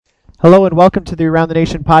Hello and welcome to the Around the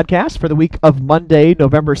Nation podcast for the week of Monday,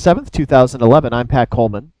 November 7th, 2011. I'm Pat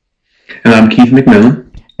Coleman. And I'm Keith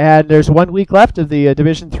McMillan. And there's 1 week left of the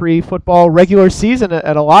Division III football regular season,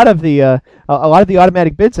 and a lot of the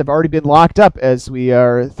automatic bids have already been locked up as we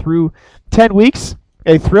are through 10 weeks.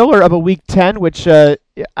 A thriller of a week 10, which I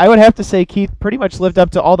would have to say, Keith, pretty much lived up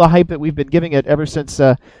to all the hype that we've been giving it ever since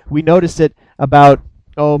we noticed it about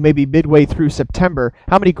maybe midway through September.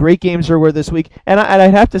 How many great games there were this week? And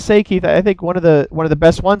I'd have to say, Keith, I think one of the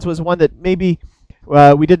best ones was one that maybe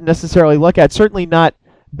we didn't necessarily look at. Certainly not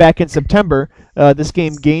back in September. This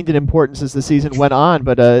game gained in importance as the season went on,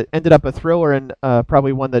 but ended up a thriller and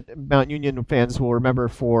probably one that Mount Union fans will remember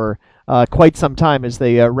for quite some time as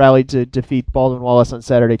they rallied to defeat Baldwin Wallace on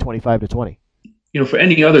Saturday, 25-20. For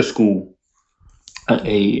any other school,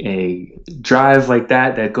 a drive like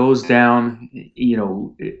that goes down,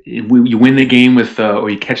 you win the game with, or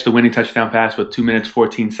you catch the winning touchdown pass with 2 minutes,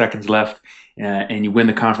 14 seconds left, and you win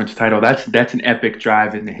the conference title. That's an epic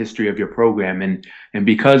drive in the history of your program. And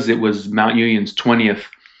because it was Mount Union's 20th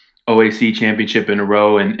OAC championship in a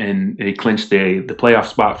row, and they clinched the playoff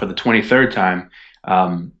spot for the 23rd time,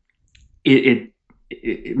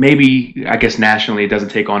 it maybe, I guess, nationally it doesn't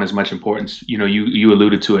take on as much importance. You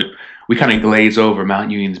alluded to it. We kind of glaze over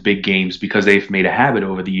Mount Union's big games because they've made a habit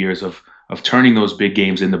over the years of turning those big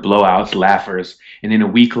games into blowouts, laughers, and in a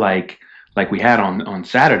week like we had on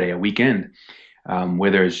Saturday, a weekend,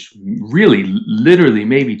 where there's really literally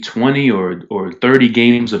maybe 20 or 30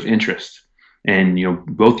 games of interest. And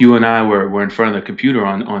both you and I were in front of the computer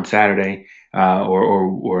on Saturday,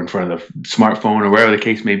 or in front of the smartphone or wherever the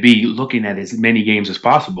case may be, looking at as many games as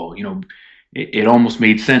possible. It almost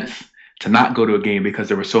made sense to not go to a game because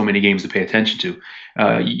there were so many games to pay attention to.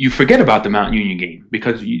 You forget about the Mount Union game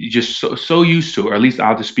because you just so used to, or at least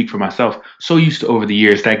I'll just speak for myself, so used to over the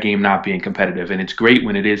years that game not being competitive. And it's great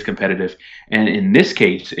when it is competitive. And in this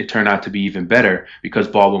case, it turned out to be even better because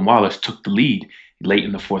Baldwin Wallace took the lead late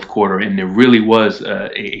in the fourth quarter, and there really was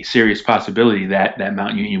a serious possibility that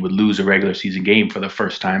Mount Union would lose a regular season game for the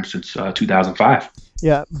first time since 2005.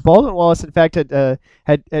 Yeah, Baldwin Wallace, in fact,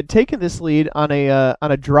 had taken this lead on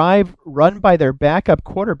a drive run by their backup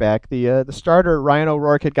quarterback. The starter Ryan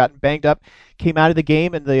O'Rourke had gotten banged up, came out of the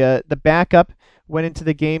game, and the backup went into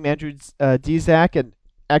the game, Andrew Dzak, and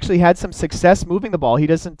actually had some success moving the ball.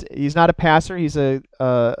 He's not a passer. He's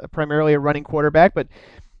primarily a running quarterback, but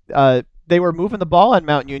they were moving the ball on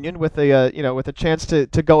Mount Union with a chance to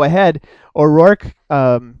go ahead. O'Rourke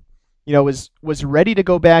was ready to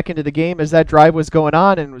go back into the game as that drive was going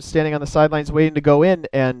on and was standing on the sidelines waiting to go in,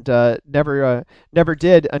 and never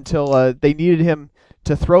did until they needed him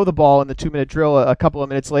to throw the ball in the 2-minute drill a couple of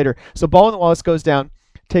minutes later. So Baldwin Wallace goes down,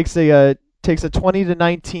 takes a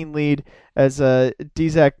 20-19 lead as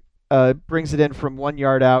Dzak brings it in from 1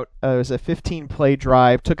 yard out. It was a 15-play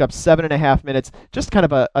drive, took up 7.5 minutes, just kind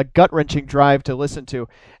of a gut-wrenching drive to listen to.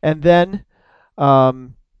 And then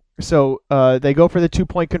they go for the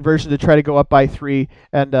 2-point conversion to try to go up by 3,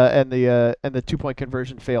 and the 2-point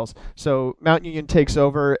conversion fails. So Mount Union takes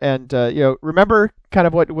over, and remember kind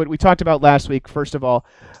of what we talked about last week. First of all,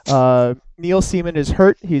 Neil Seaman is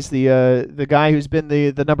hurt. He's the guy who's been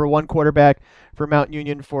the number one quarterback for Mount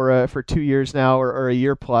Union for 2 years now, or a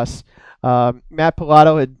year plus. Matt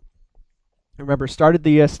Pilato had started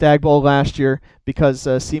the Stag Bowl last year because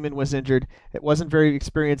Seaman was injured. It wasn't very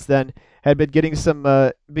experienced then. Had been getting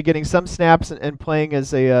some snaps and playing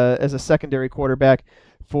as a secondary quarterback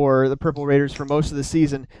for the Purple Raiders for most of the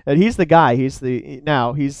season. And he's the guy. He's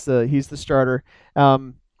the starter.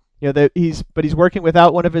 He's working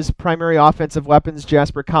without one of his primary offensive weapons.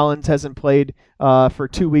 Jasper Collins hasn't played for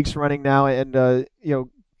 2 weeks running now, and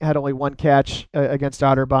had only one catch against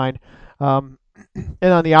Otterbein.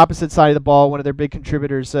 And on the opposite side of the ball, one of their big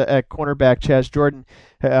contributors at cornerback, Chaz Jordan,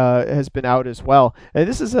 has been out as well. And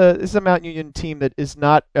this is a Mount Union team that is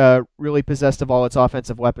not really possessed of all its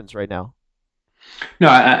offensive weapons right now. No,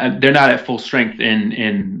 they're not at full strength,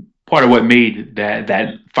 and part of what made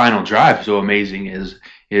that final drive so amazing is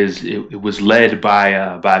it was led by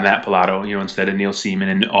Matt Pilato, instead of Neil Seaman,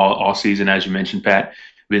 and all season, as you mentioned, Pat,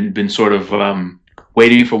 been sort of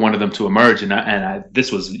waiting for one of them to emerge, and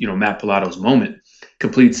this was Matt Pilato's moment.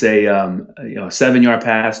 Completes a 7-yard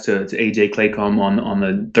pass to AJ Claycomb on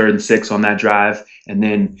the 3rd and 6 on that drive, and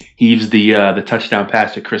then heaves the touchdown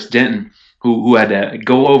pass to Chris Denton, who had to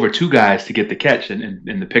go over 2 guys to get the catch, and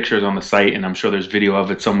the picture is on the site, and I'm sure there's video of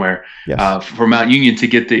it somewhere. Yes. For Mount Union to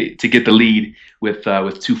get the lead with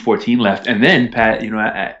 2:14 left, and then Pat,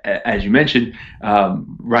 as you mentioned,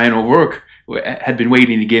 Ryan O'Rourke had been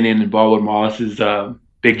waiting to get in Baldwin Wallace's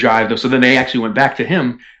big drive, though. So then they actually went back to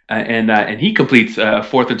him and he completes a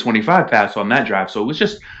 4th and 25 pass on that drive. So it was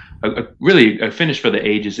just really a finish for the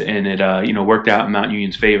ages, and it worked out in Mount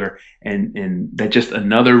Union's favor, and that just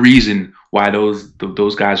another reason why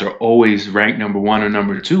those guys are always ranked number one or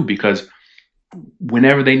number two, because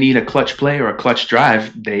whenever they need a clutch play or a clutch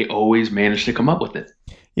drive, they always manage to come up with it.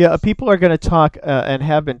 Yeah, people are going to talk and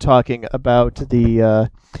have been talking about the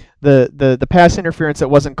pass interference that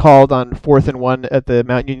wasn't called on 4th and 1 at the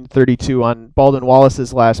Mount Union 32 on Baldwin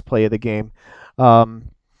Wallace's last play of the game.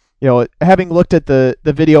 Um, having looked at the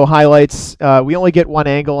video highlights, we only get one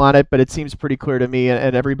angle on it, but it seems pretty clear to me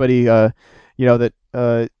and everybody, that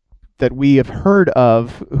we have heard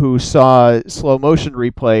of who saw slow motion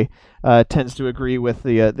replay tends to agree with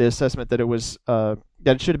the assessment that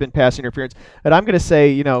that it should have been pass interference. And I'm going to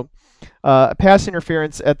say, pass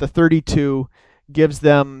interference at the 32 gives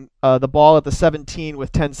them the ball at the 17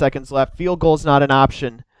 with 10 seconds left. Field goal is not an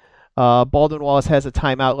option. Baldwin Wallace has a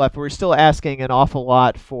timeout left. We're still asking an awful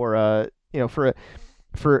lot for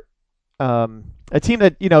for a team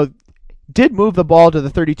that did move the ball to the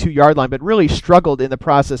 32-yard line, but really struggled in the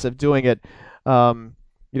process of doing it.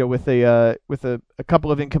 With a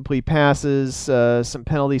couple of incomplete passes, some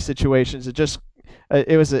penalty situations.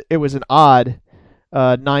 It was an odd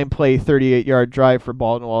 9-play, 38-yard drive for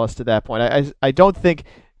Baldwin Wallace to that point. I don't think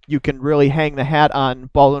you can really hang the hat on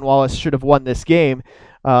Baldwin Wallace should have won this game.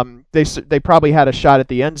 They probably had a shot at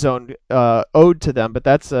the end zone owed to them, but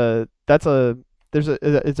it's a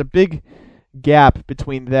big gap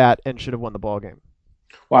between that and should have won the ball game.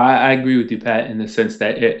 Well, I agree with you, Pat, in the sense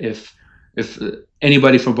that if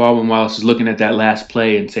anybody from Baldwin Wallace is looking at that last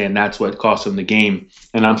play and saying that's what cost them the game,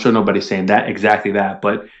 and I'm sure nobody's saying that exactly that,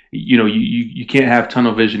 but you can't have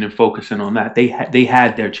tunnel vision and focusing on that. They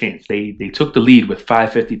had their chance. They took the lead with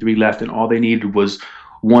 5:53 left, and all they needed was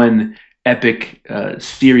one epic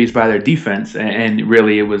series by their defense, and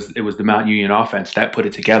really it was the Mount Union offense that put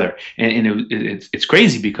it together. And it's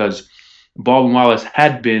crazy because Baldwin Wallace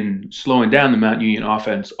had been slowing down the Mount Union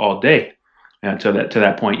offense all day. To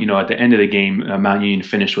that point, at the end of the game, Mount Union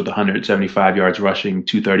finished with 175 yards rushing,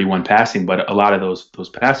 231 passing, but a lot of those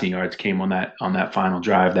passing yards came on that final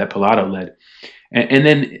drive that Pilato led, and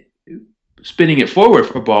then spinning it forward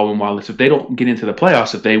for Baldwin Wallace. If they don't get into the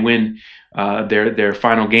playoffs, if they win their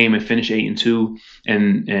final game and finish 8-2,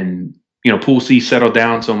 and Pool C settled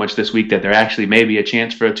down so much this week that there actually may be a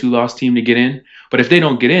chance for a 2-loss team to get in. But if they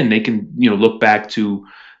don't get in, they can look back to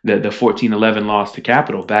the 14-11 loss to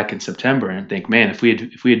Capital back in September and think, man, if we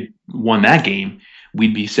had won that game,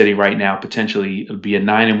 we'd be sitting right now potentially be a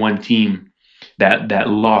 9-1 team that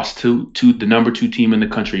lost to the number 2 team in the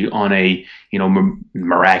country on a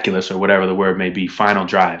miraculous, or whatever the word may be, final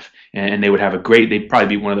drive, and they would have they'd probably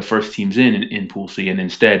be one of the first teams in Pool C, and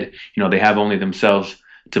instead they have only themselves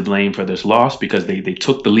to blame for this loss because they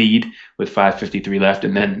took the lead with 5:53 left,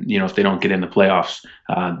 and then if they don't get in the playoffs,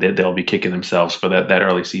 they'll be kicking themselves for that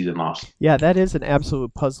early season loss. Yeah, that is an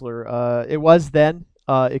absolute puzzler. It was then,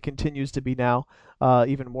 it continues to be now,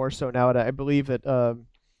 even more so now. And I believe that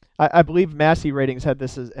I believe Massey Ratings had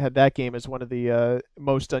that game as one of the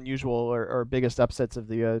most unusual or biggest upsets of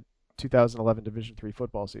the 2011 Division III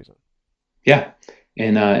football season. Yeah,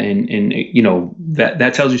 and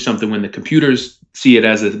that tells you something when the computers see it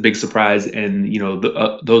as a big surprise, and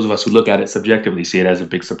those of us who look at it subjectively see it as a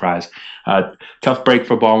big surprise. Tough break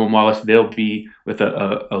for Baldwin Wallace. They'll be with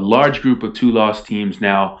a large group of 2-loss teams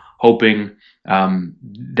now, hoping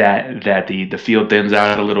that the field thins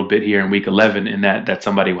out a little bit here in Week 11, and that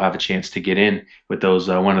somebody will have a chance to get in with those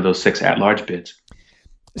one of those 6 at-large bids.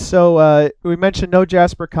 So we mentioned no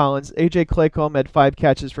Jasper Collins. A.J. Claycomb had 5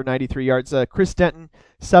 catches for 93 yards. Chris Denton,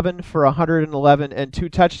 7 for 111 and 2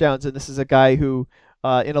 touchdowns. And this is a guy who,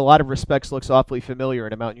 in a lot of respects, looks awfully familiar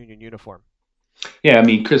in a Mount Union uniform. Yeah, I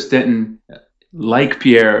mean, Chris Denton, like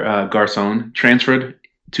Pierre Garcon, transferred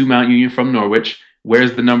to Mount Union from Norwich,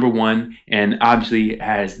 wears the number 1, and obviously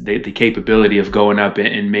has the capability of going up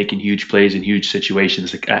and making huge plays in huge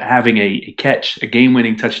situations. Having a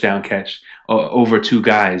game-winning touchdown catch over 2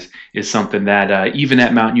 guys is something that even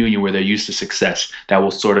at Mount Union, where they're used to success, that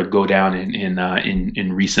will sort of go down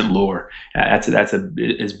in recent lore. That's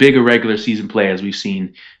as big a regular season play as we've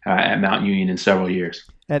seen at Mount Union in several years.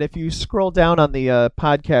 And if you scroll down on the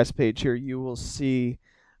podcast page here, you will see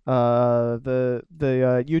the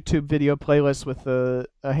YouTube video playlist with a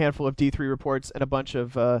handful of D3 reports and a bunch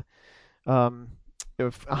of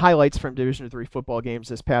highlights from Division III football games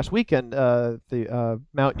this past weekend. The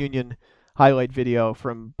Mount Union highlight video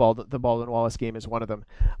from the Baldwin Wallace game is one of them.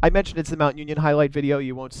 I mentioned it's the Mount Union highlight video.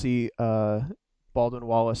 You won't see Baldwin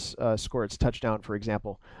Wallace score its touchdown, for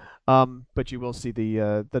example. But you will see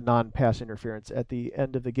the non-pass interference at the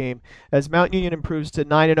end of the game. As Mount Union improves to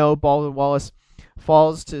 9-0, Baldwin Wallace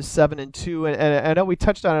falls to 7-2, and I know we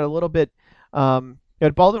touched on it a little bit.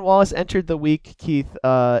 Baldwin Wallace entered the week, Keith,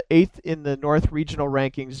 eighth in the North Regional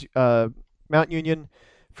rankings. Mount Union,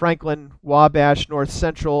 Franklin, Wabash, North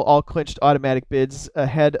Central all clinched automatic bids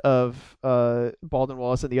ahead of Baldwin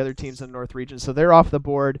Wallace and the other teams in the North Region, so they're off the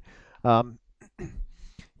board. Um,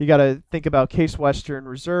 you got to think about Case Western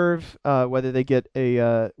Reserve, whether they get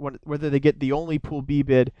the only Pool B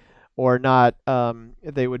bid or not.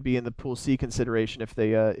 They would be in the Pool C consideration if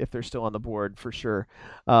they're still on the board for sure.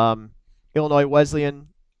 Illinois Wesleyan,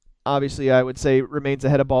 obviously, I would say remains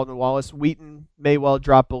ahead of Baldwin Wallace. Wheaton may well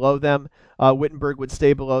drop below them. Wittenberg would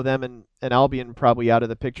stay below them, and Albion probably out of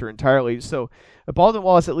the picture entirely. So Baldwin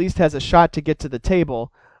Wallace at least has a shot to get to the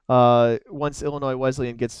table once Illinois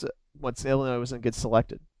Wesleyan gets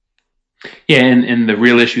selected. Yeah, and the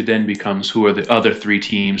real issue then becomes who are the other three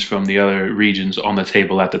teams from the other regions on the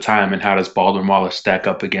table at the time, and how does Baldwin Wallace stack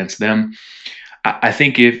up against them? I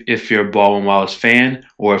think if you're a Baldwin Wallace fan,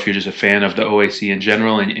 or if you're just a fan of the OAC in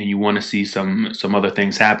general, and you want to see some other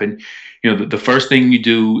things happen, the first thing you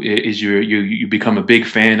do is you become a big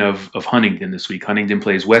fan of Huntingdon this week. Huntingdon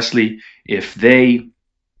plays Wesley. If they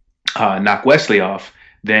knock Wesley off,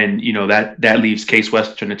 then that leaves Case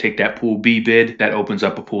Western to take that Pool B bid. That opens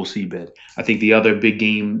up a Pool C bid. I think the other big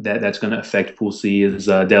game that's going to affect Pool C is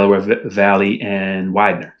Delaware Valley and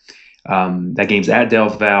Widener. That game's at Del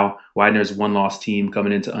Val. Widener's a one-loss team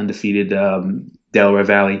coming into undefeated Delaware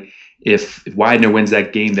Valley. If Widener wins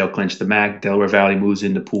that game, they'll clinch the MAC. Delaware Valley moves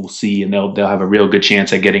into Pool C, and they'll have a real good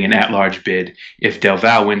chance at getting an at-large bid. If Del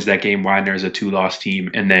Val wins that game, Widener is a two-loss team,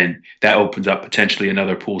 and then that opens up potentially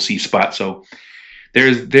another Pool C spot. So there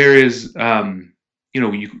is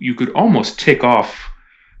you could almost tick off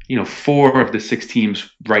four of the six teams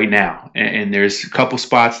right now, and there's a couple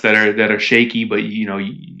spots that are shaky, but you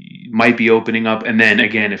might be opening up. And then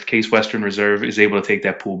again, if Case Western Reserve is able to take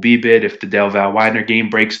that Pool B bid, if the Del Val Widener game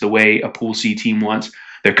breaks the way a Pool C team wants,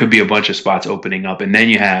 there could be a bunch of spots opening up. And then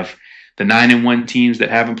you have the 9-1 teams that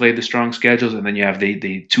haven't played the strong schedules, and then you have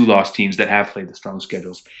the two-loss teams that have played the strong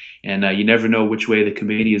schedules. And you never know which way the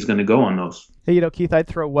committee is going to go on those. Hey, Keith, I'd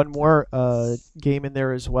throw one more game in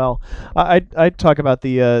there as well. I'd talk about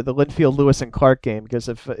the Linfield Lewis and Clark game, because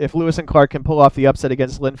if Lewis and Clark can pull off the upset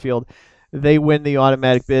against Linfield, they win the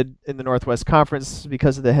automatic bid in the Northwest Conference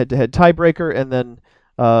because of the head-to-head tiebreaker, and then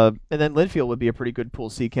Linfield would be a pretty good Pool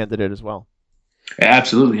C candidate as well.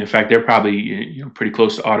 Absolutely. In fact, they're probably pretty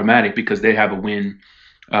close to automatic because they have a win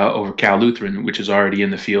over Cal Lutheran, which is already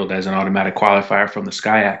in the field as an automatic qualifier from the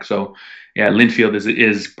SCIAC. So, yeah, Linfield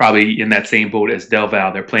is probably in that same boat as Del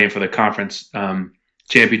Val. They're playing for the conference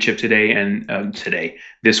championship today and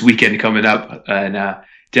this weekend coming up. And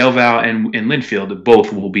Del Val and Linfield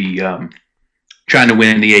both will be trying to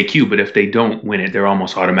win the AQ, but if they don't win it, they're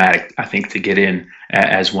almost automatic, I think, to get in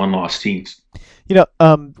as one-loss teams.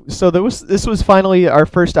 So this was finally our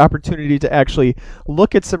first opportunity to actually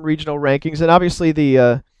look at some regional rankings, and obviously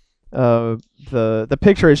the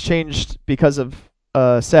picture has changed because of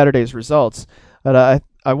Saturday's results. But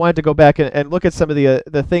I wanted to go back and look at some of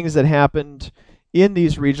the things that happened in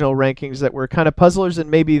these regional rankings that were kind of puzzlers,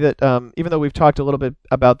 and maybe that even though we've talked a little bit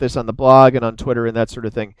about this on the blog and on Twitter and that sort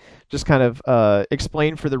of thing, just kind of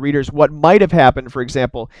explain for the readers what might have happened, for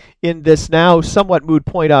example, in this now somewhat moot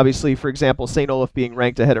point, obviously, for example, St. Olaf being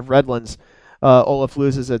ranked ahead of Redlands. Olaf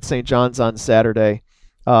loses at St. John's on Saturday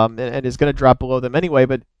and is going to drop below them anyway,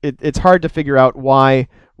 but it's hard to figure out why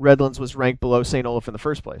Redlands was ranked below St. Olaf in the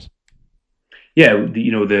first place. Yeah,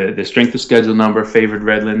 the strength of schedule number favored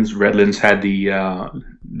Redlands. Redlands had the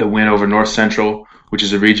win over North Central, which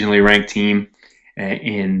is a regionally ranked team,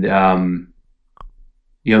 and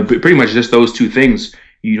pretty much just those two things.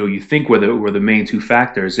 You think were the main two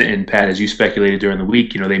factors. And Pat, as you speculated during the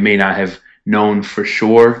week, they may not have known for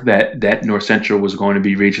sure that North Central was going to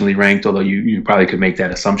be regionally ranked, although you probably could make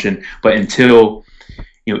that assumption. But until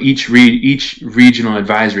each regional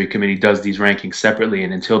advisory committee does these rankings separately,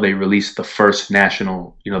 and until they release the first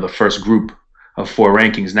national, the first group of 4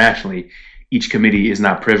 rankings nationally, each committee is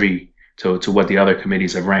not privy to what the other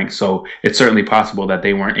committees have ranked. So it's certainly possible that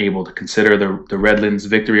they weren't able to consider the Redlands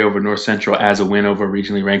victory over North Central as a win over a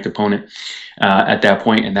regionally ranked opponent at that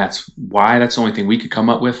point, and that's the only thing we could come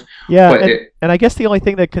up with. Yeah, and I guess the only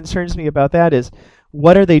thing that concerns me about that is,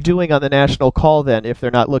 what are they doing on the national call then if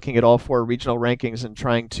they're not looking at all 4 regional rankings and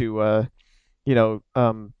trying to,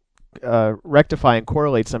 rectify and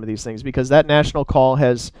correlate some of these things? Because that national call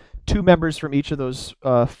has 2 members from each of those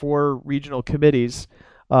 4 regional committees,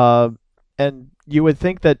 and and you would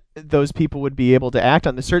think that those people would be able to act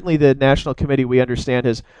on this. Certainly, the national committee, we understand,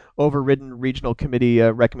 has overridden regional committee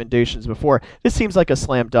recommendations before. This seems like a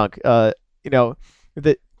slam dunk.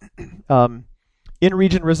 The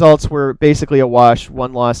in-region results were basically a wash,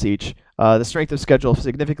 one loss each. The strength of schedule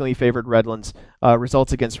significantly favored Redlands.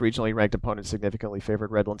 Results against regionally ranked opponents significantly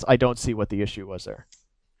favored Redlands. I don't see what the issue was there.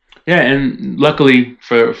 Yeah, and luckily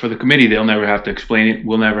for the committee, they'll never have to explain it.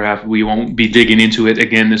 We won't be digging into it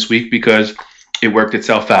again this week because it worked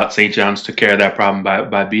itself out. St. John's took care of that problem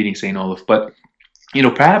by beating St. Olaf. But,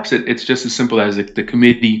 perhaps it's just as simple as the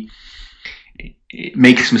committee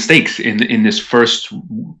makes mistakes in this first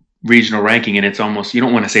regional ranking, and it's almost, you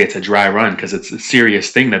don't want to say it's a dry run because it's a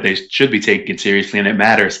serious thing that they should be taken seriously, and it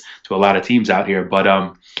matters to a lot of teams out here. But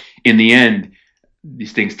in the end,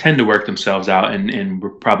 these things tend to work themselves out, and we're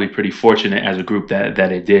probably pretty fortunate as a group that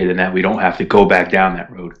it did, and that we don't have to go back down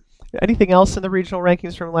that road. Anything else in the regional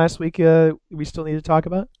rankings from last week we still need to talk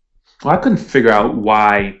about? Well, I couldn't figure out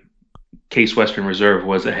why Case Western Reserve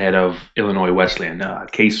was ahead of Illinois Wesleyan.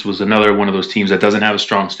 Case was another one of those teams that doesn't have a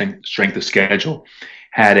strong strength of schedule.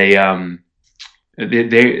 Had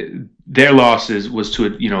their losses was to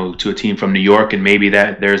a team from New York, and maybe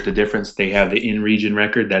there's the difference. They have the in-region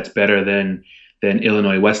record that's better than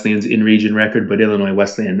Illinois Wesleyan's in-region record, but Illinois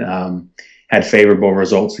Wesleyan had favorable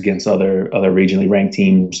results against other regionally ranked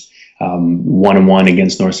teams, 1-1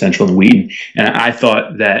 against North Central and Wheaton. And I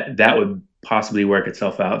thought that would possibly work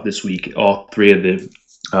itself out this week. All three of the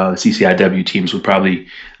CCIW teams would probably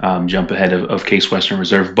jump ahead of Case Western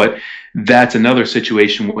Reserve. But that's another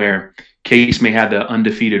situation where Case may have the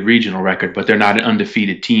undefeated regional record, but they're not an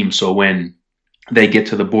undefeated team. So when they get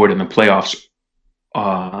to the board in the playoffs,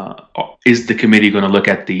 is the committee going to look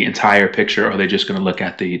at the entire picture, or are they just going to look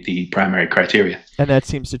at the primary criteria? And that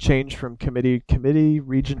seems to change from committee to committee,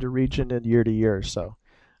 region to region, and year to year. So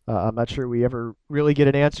I'm not sure we ever really get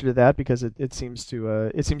an answer to that, because it seems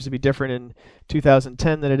to be different in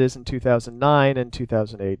 2010 than it is in 2009 and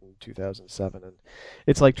 2008 and 2007. And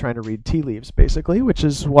it's like trying to read tea leaves, basically, which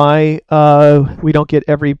is why we don't get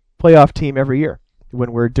every playoff team every year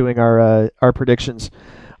when we're doing our predictions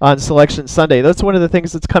on Selection Sunday. That's one of the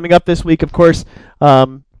things that's coming up this week. Of course,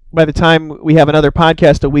 by the time we have another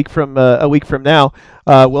podcast a week from now,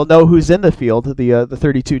 we'll know who's in the field, the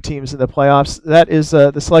 32 teams in the playoffs. That is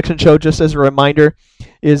the selection show, just as a reminder,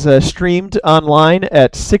 is streamed online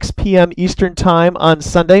at 6 p.m. Eastern Time on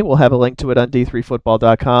Sunday. We'll have a link to it on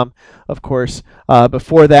d3football.com, of course.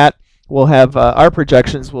 Before that, we'll have our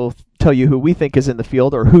projections. We'll tell you who we think is in the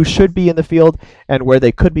field, or who should be in the field, and where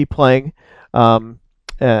they could be playing. We'll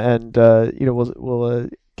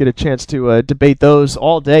get a chance to debate those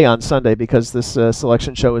all day on Sunday, because this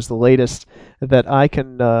selection show is the latest that I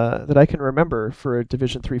can remember for a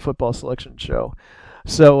Division III football selection show.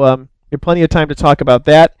 So you have plenty of time to talk about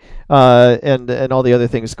that and all the other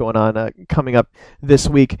things going on coming up this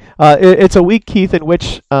week. It's a week, Keith, in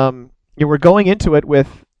which we're going into it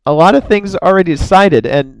with a lot of things already decided,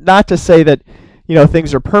 and not to say that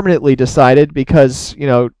things are permanently decided, because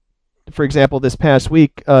for example, this past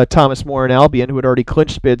week, Thomas More and Albion, who had already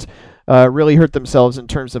clinched bids, really hurt themselves in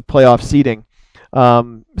terms of playoff seeding.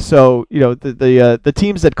 So the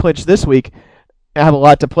teams that clinched this week have a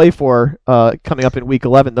lot to play for coming up in Week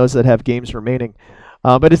 11, those that have games remaining.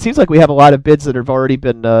 But it seems like we have a lot of bids that have already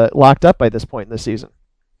been locked up by this point in the season.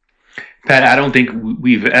 Pat, I don't think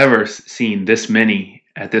we've ever seen this many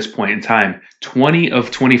at this point in time. 20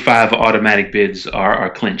 of 25 automatic bids are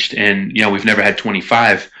clinched, and we've never had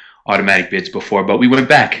 25 automatic bids before, but we went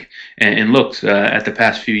back and looked at the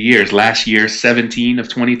past few years. Last year, 17 of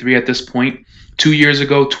 23 at this point. 2 years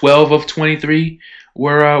ago, 12 of 23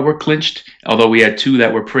 were clinched, although we had two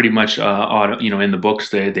that were pretty much in the books.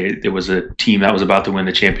 There was a team that was about to win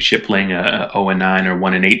the championship playing a 0-9 or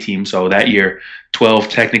 1-8 team, so that year 12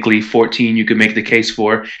 technically, 14 you could make the case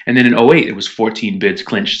for, and then in 08 it was 14 bids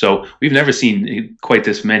clinched. So we've never seen quite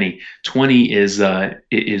this many. 20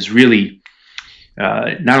 is really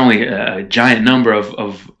not only a giant number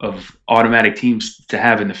of automatic teams to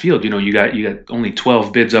have in the field. You got only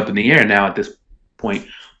 12 bids up in the air now at this point.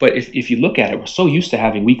 But if you look at it, we're so used to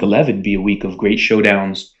having Week 11 be a week of great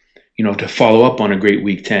showdowns, to follow up on a great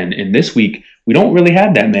Week 10. And this week, we don't really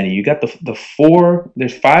have that many. You got the four,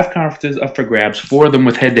 there's 5 conferences up for grabs, 4 of them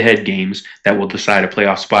with head-to-head games that will decide a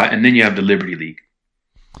playoff spot, and then you have the Liberty League.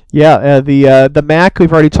 Yeah, the MAC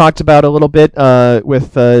we've already talked about a little bit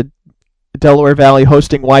with Delaware Valley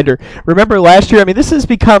hosting Widener. Remember last year, this has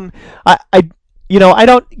become, I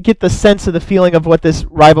don't get the sense of the feeling of what this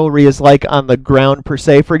rivalry is like on the ground per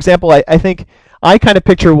se. For example, I think I kind of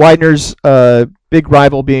picture Widener's big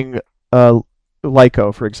rival being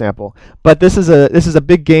Lyco, for example. But this is a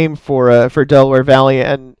big game for Delaware Valley,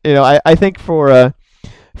 and I think for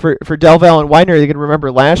Del Val and Widener, you can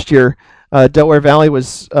remember last year, Delaware Valley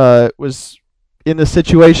was in the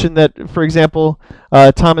situation that, for example,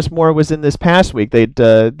 Thomas More was in this past week.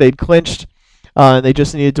 They'd clinched. And they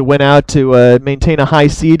just needed to win out to maintain a high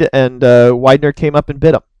seed, and Widener came up and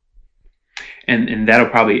bit them. And that'll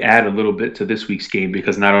probably add a little bit to this week's game,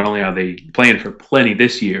 because not only are they playing for plenty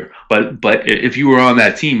this year, but if you were on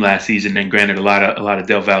that team last season, and granted a lot of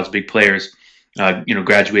Del Val's big players,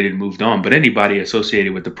 graduated and moved on, but anybody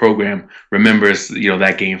associated with the program remembers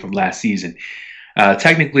that game from last season.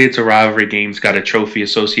 Technically, it's a rivalry game. It's got a trophy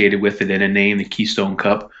associated with it and a name, the Keystone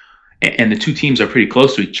Cup. And the two teams are pretty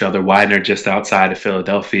close to each other. Widener just outside of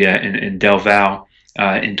Philadelphia, and Del Val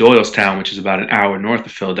in Doylestown, which is about an hour north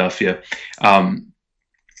of Philadelphia.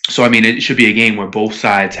 So, I mean, it should be a game where both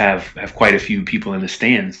sides have quite a few people in the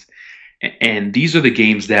stands. And these are the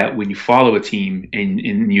games that when you follow a team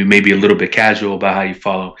and you may be a little bit casual about how you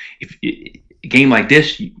follow, if a game like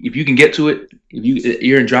this, if you can get to it, if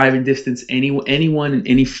you're in driving distance, anyone,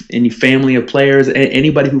 any family of players,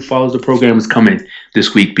 anybody who follows the program is coming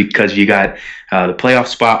this week, because you got the playoff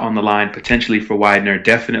spot on the line, potentially for Widener,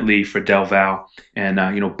 definitely for Del Val, and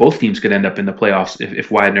both teams could end up in the playoffs if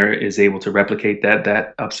Widener is able to replicate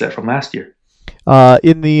that upset from last year.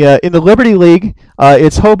 In the Liberty League,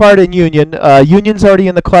 it's Hobart and Union. Union's already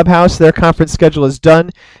in the clubhouse. Their conference schedule is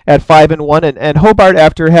done at 5-1, and Hobart,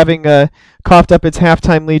 after having coughed up its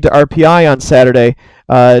halftime lead to RPI on Saturday,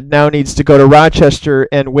 now needs to go to Rochester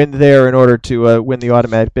and win there in order to win the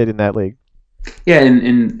automatic bid in that league. Yeah,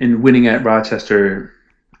 and winning at Rochester,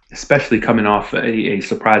 especially coming off a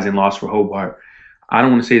surprising loss for Hobart, I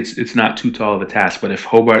don't want to say it's not too tall of a task, but if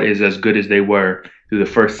Hobart is as good as they were through the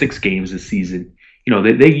first 6 games this season,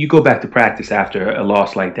 you go back to practice after a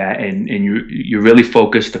loss like that, and you're really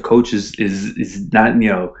focused. The coach is not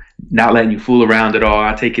not letting you fool around at all,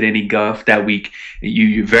 not taking any guff that week.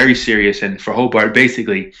 You're very serious, and for Hobart,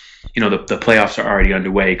 basically, the playoffs are already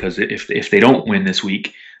underway, because if they don't win this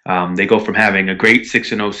week, they go from having a great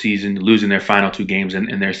 6-0 season to losing their final 2 games,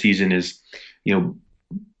 and their season is,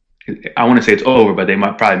 I want to say it's over, but they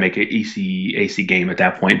might probably make an EC-AC game at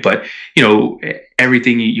that point. But,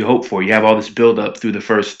 everything you hope for, you have all this build up through the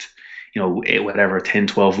first, 10,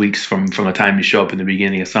 12 weeks from the time you show up in the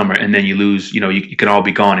beginning of summer, and then you lose, you can all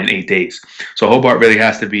be gone in 8 days. So Hobart really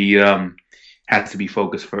has to be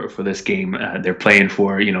focused for this game. They're playing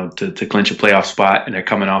for, to clinch a playoff spot, and they're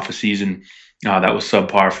coming off a season that was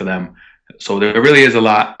subpar for them. So there really is a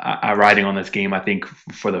lot riding on this game, I think,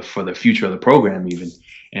 for the future of the program even.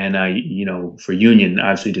 And, for Union,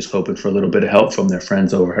 obviously just hoping for a little bit of help from their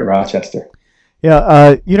friends over at Rochester.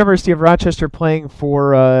 Yeah, University of Rochester playing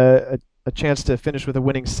for a chance to finish with a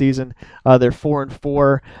winning season. They're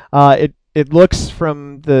 4-4. It looks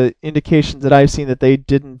from the indications that I've seen that they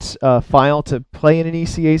didn't file to play in an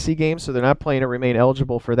ECAC game, so they're not playing to remain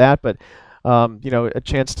eligible for that. But, a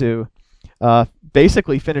chance to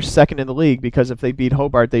basically finish second in the league, because if they beat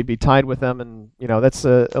Hobart, they'd be tied with them, and that's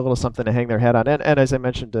a little something to hang their hat on. And as I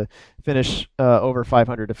mentioned, to finish over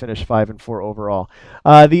 500, to finish 5-4 overall.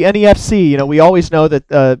 The NEFC, we always know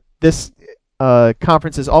that this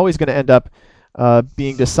conference is always going to end up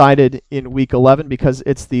being decided in Week 11, because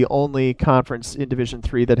it's the only conference in Division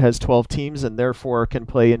III that has 12 teams, and therefore can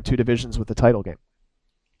play in 2 divisions with the title game.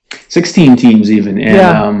 16 teams even. And,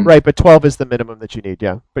 yeah, right, but 12 is the minimum that you need,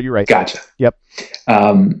 yeah. But you're right. Gotcha. Yep.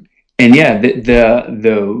 And yeah,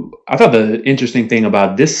 the I thought the interesting thing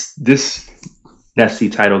about this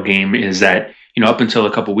FC title game is that, up until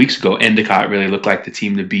a couple weeks ago, Endicott really looked like the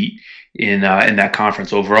team to beat in that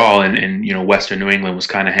conference overall, and Western New England was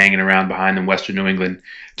kind of hanging around behind them. Western New England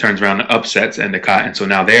turns around and upsets Endicott, and so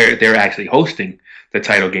now they're actually hosting the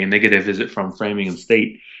title game. They get a visit from Framingham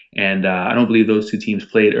State. And I don't believe those 2 teams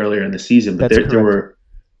played earlier in the season, but there were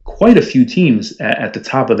quite a few teams at the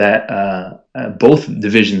top of that, both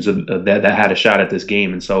divisions of that had a shot at this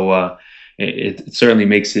game. And so it certainly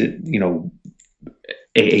makes it,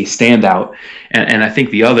 a standout. And I think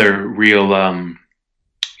the other real,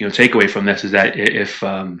 takeaway from this is that if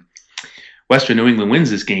Western New England wins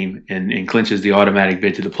this game and clinches the automatic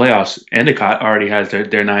bid to the playoffs, Endicott already has their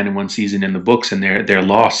 9-1 season in the books, and their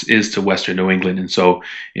loss is to Western New England. And so,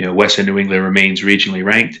 Western New England remains regionally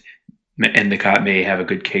ranked. Endicott may have a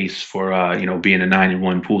good case for being a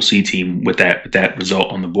 9-1 Pool C team with that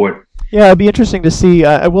result on the board. Yeah, it'll be interesting to see.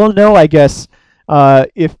 We'll know, I guess,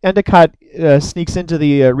 if Endicott sneaks into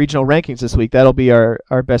the regional rankings this week. That'll be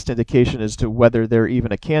our best indication as to whether they're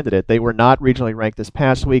even a candidate. They were not regionally ranked this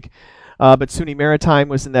past week. But SUNY Maritime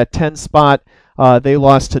was in that 10 spot. They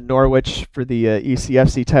lost to Norwich for the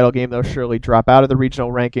ECFC title game. They'll surely drop out of the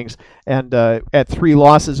regional rankings. And at 3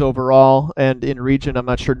 losses overall and in region, I'm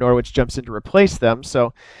not sure Norwich jumps in to replace them.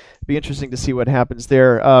 So it'd be interesting to see what happens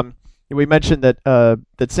there. We mentioned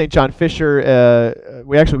that St. John Fisher.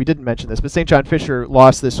 We didn't mention this, but St. John Fisher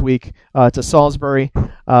lost this week to Salisbury.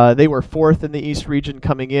 They were 4th in the East region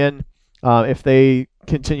coming in. If they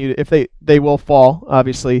continue, they will fall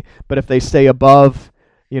obviously, but if they stay above,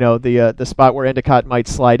 the spot where Endicott might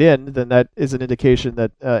slide in, then that is an indication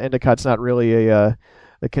that Endicott's not really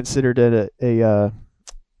considered a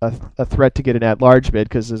threat to get an at-large bid,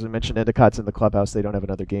 because as I mentioned, Endicott's in the clubhouse. They don't have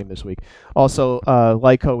another game this week. Also,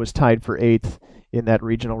 Lyco was tied for 8th in that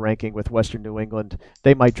regional ranking with Western New England.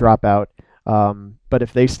 They might drop out, but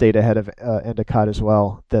if they stayed ahead of Endicott as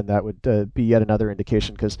well, then that would be yet another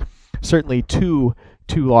indication, because certainly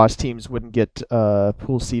two-loss teams wouldn't get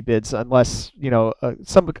Pool C bids unless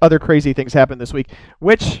some other crazy things happen this week,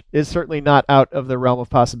 which is certainly not out of the realm of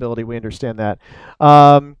possibility. We understand that.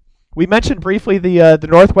 We mentioned briefly the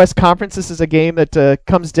Northwest Conference. This is a game that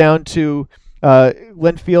comes down to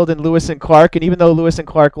Linfield and Lewis and Clark, and even though Lewis and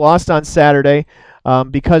Clark lost on Saturday,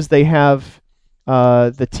 because they have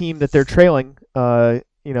the team that they're trailing,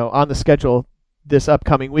 on the schedule this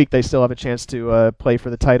upcoming week, they still have a chance to play for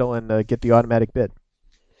the title and get the automatic bid.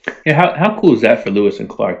 Yeah, how cool is that for Lewis and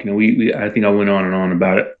Clark? I think I went on and on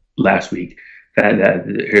about it last week. That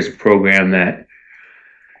here's a program that,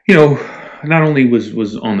 not only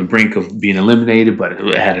was on the brink of being eliminated, but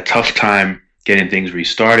it had a tough time getting things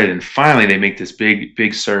restarted, and finally they make this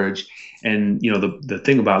big surge. And the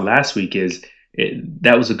thing about last week is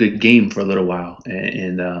that was a good game for a little while,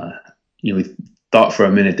 and we thought for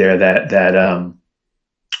a minute there that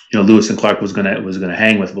Lewis and Clark was gonna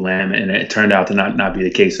hang with Willamette, and it turned out to not be the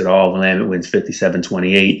case at all. Willamette wins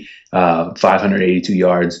 57-28, 582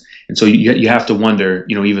 yards, and so you have to wonder,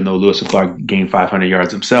 even though Lewis and Clark gained 500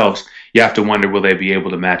 yards themselves, you have to wonder, will they be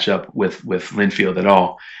able to match up with Linfield at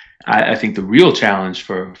all? I think the real challenge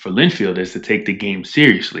for Linfield is to take the game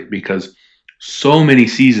seriously, because so many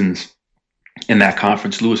seasons in that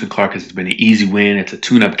conference, Lewis and Clark has been an easy win. It's a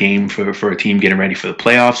tune-up game for a team getting ready for the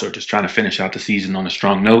playoffs or just trying to finish out the season on a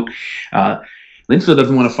strong note. Linfield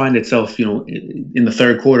doesn't want to find itself, in the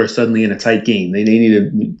third quarter suddenly in a tight game. They need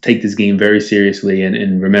to take this game very seriously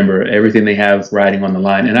and remember everything they have riding on the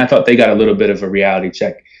line. And I thought they got a little bit of a reality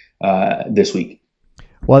check this week.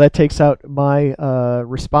 Well, that takes out my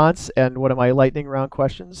response and one of my lightning round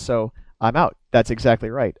questions, so I'm out. That's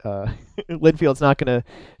exactly right. Linfield's not going to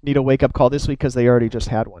need a wake-up call this week because they already just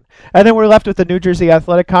had one. And then we're left with the New Jersey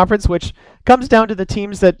Athletic Conference, which comes down to the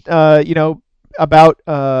teams that, about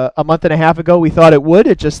a month and a half ago we thought it would.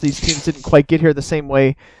 It just these teams didn't quite get here the same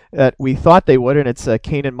way that we thought they would, and it's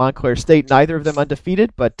Kane and Montclair State. Neither of them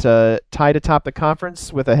undefeated, but tied atop the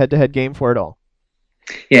conference with a head-to-head game for it all.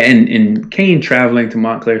 Yeah, and Kane traveling to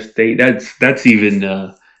Montclair State, that's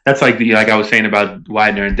even that's like I was saying about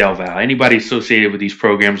Widener and Del Val. Anybody associated with these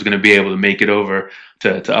programs is going to be able to make it over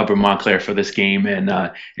to Upper Montclair for this game,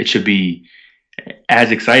 and it should be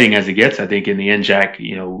as exciting as it gets. I think in the end, Jack,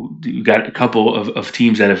 you got a couple of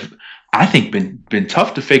teams that have, I think, been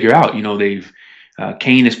tough to figure out. They've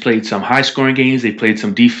Kane has played some high-scoring games. They played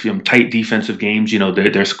some tight defensive games.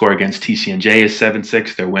 Their score against TCNJ is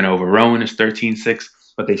 7-6. Their win over Rowan is 13-6.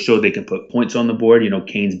 But they showed they can put points on the board.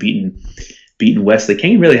 Kane's beaten Wesley.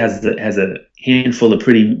 Kane really has a handful of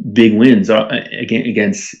pretty big wins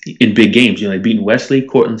against in big games. They've beaten Wesley,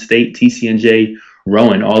 Cortland State, TCNJ,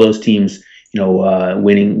 Rowan, all those teams.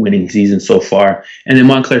 Winning season so far. And then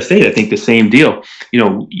Montclair State, I think the same deal.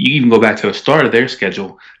 You even go back to the start of their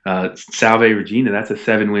schedule. Salve Regina, that's a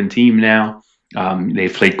 7-win team now. They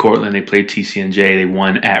played Cortland, they played TCNJ, they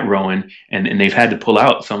won at Rowan, and they've had to pull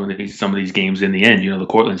out some of these games in the end. The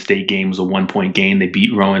Cortland State game was a 1-point game. They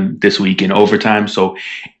beat Rowan this week in overtime. So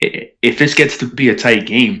if this gets to be a tight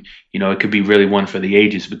game, it could be really one for the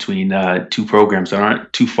ages between two programs that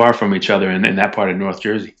aren't too far from each other in that part of North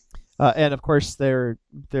Jersey. And of course, their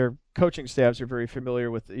coaching staffs are very familiar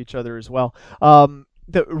with each other as well.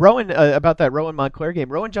 The Rowan about that Rowan Montclair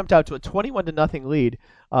game. Rowan jumped out to a 21-0 lead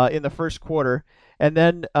in the first quarter, and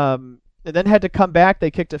then had to come back. They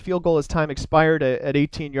kicked a field goal as time expired at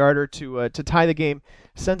 18-yarder to tie the game,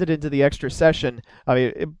 send it into the extra session. I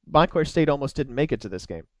mean, Montclair State almost didn't make it to this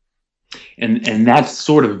game. And that's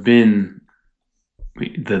sort of been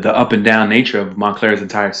the up and down nature of Montclair's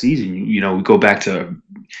entire season. We go back to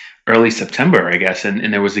early September, I guess,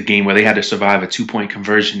 and there was a game where they had to survive a 2-point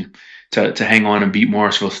conversion to hang on and beat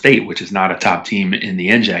Morrisville State, which is not a top team in the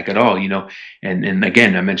NJAC at all. And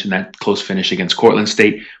again, I mentioned that close finish against Cortland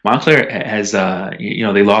State. Montclair has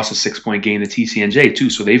they lost a 6-point game to TCNJ too,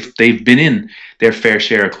 so they've been in their fair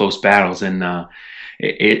share of close battles, and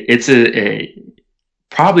it's a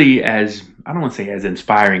probably as, I don't want to say as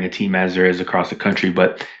inspiring a team as there is across the country,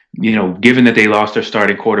 but given that they lost their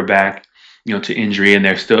starting quarterback, to injury, and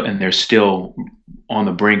they're still on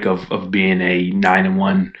the brink of being a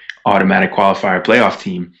 9-1 automatic qualifier playoff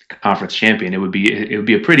team, conference champion, it would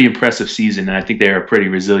be a pretty impressive season, and I think they're a pretty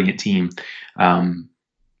resilient team.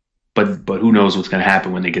 But who knows what's going to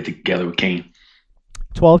happen when they get together with Kane.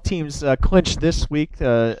 12 teams clinched this week,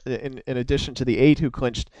 in addition to the 8 who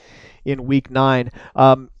clinched in week 9.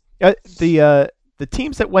 The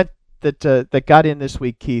teams that got in this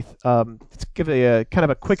week, Keith, let's give a kind of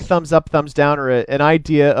a quick thumbs up, thumbs down, or an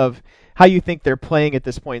idea of how you think they're playing at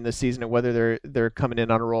this point in the season and whether they're coming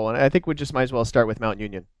in on a roll. And I think we just might as well start with Mount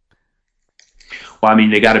Union. Well, I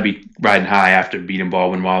mean, they got to be riding high after beating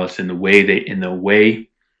Baldwin Wallace in the way they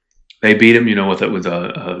beat him, with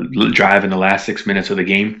a drive in the last 6 minutes of the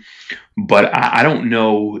game. But I don't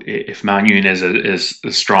know if Mount Union is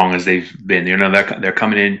as strong as they've been. They're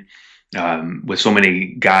coming in with so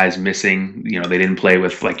many guys missing. They didn't play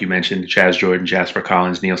with, like you mentioned, Chaz Jordan, Jasper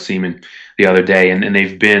Collins, Neil Seaman the other day, and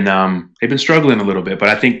they've been struggling a little bit. But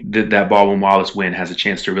I think that Baldwin Wallace win has a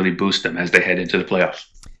chance to really boost them as they head into the playoffs.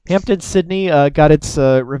 Hampton-Sydney got its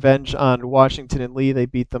revenge on Washington and Lee. They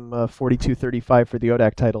beat them 42-35 for the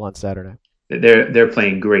ODAC title on Saturday. They're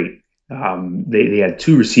playing great. They had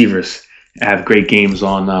 2 receivers have great games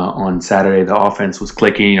on Saturday. The offense was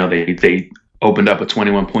clicking. They opened up a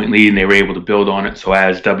 21-point lead, and they were able to build on it. So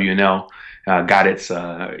as WNL got its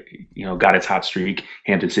hot streak,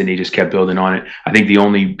 Hampton-Sydney just kept building on it. I think the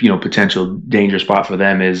only potential danger spot for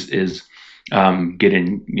them is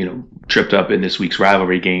getting tripped up in this week's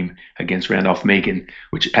rivalry game against Randolph-Macon,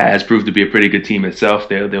 which has proved to be a pretty good team itself.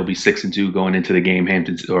 They'll be 6-2 going into the game,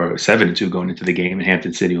 or 7-2 going into the game, and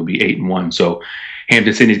Hampton-Sydney will be 8-1. So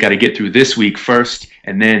Hampton-Sydney's got to get through this week first,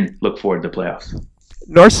 and then look forward to the playoffs.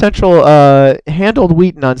 North Central handled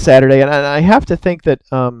Wheaton on Saturday, and I have to think that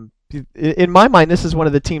in my mind, this is one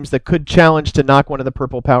of the teams that could challenge to knock one of the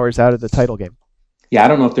Purple Powers out of the title game. Yeah, I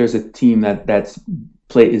don't know if there's a team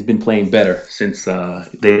has been playing better since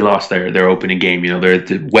they lost their opening game.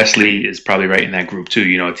 Wesley is probably right in that group too.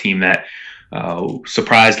 A team that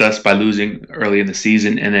surprised us by losing early in the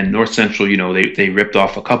season, and then North Central, they ripped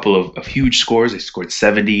off a couple of huge scores. They scored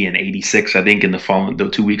 70 and 86, I think, in the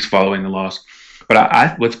 2 weeks following the loss.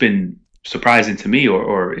 But what's been surprising to me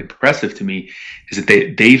or impressive to me is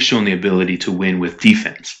that they've shown the ability to win with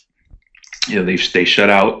defense. They shut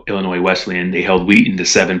out Illinois Wesleyan. They held Wheaton to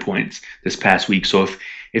 7 points this past week. So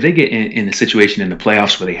if they get in a situation in the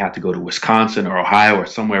playoffs where they have to go to Wisconsin or Ohio or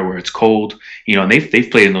somewhere where it's cold, and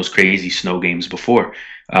they've played in those crazy snow games before.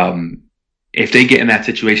 If they get in that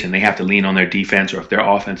situation, they have to lean on their defense, or if their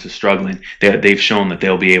offense is struggling, they've shown that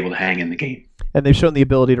they'll be able to hang in the game. And they've shown the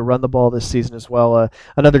ability to run the ball this season as well.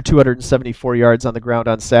 Another 274 yards on the ground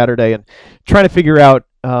on Saturday, and trying to figure out,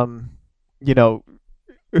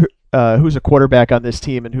 who's a quarterback on this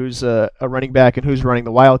team and who's a running back and who's running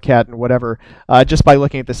the Wildcat and whatever. Just by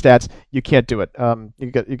looking at the stats, you can't do it.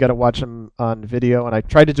 You got to watch them on video, and I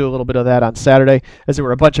tried to do a little bit of that on Saturday as there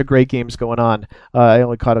were a bunch of great games going on. I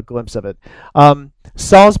only caught a glimpse of it.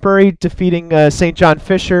 Salisbury defeating St. John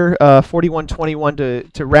Fisher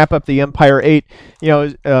 41-21 to wrap up the Empire 8.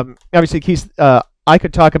 Obviously, Keith, I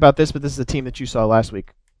could talk about this, but this is the team that you saw last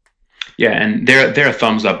week. Yeah, and they're a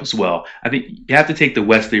thumbs up as well. I think you have to take the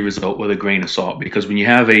Wesley result with a grain of salt, because when you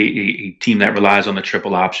have a team that relies on the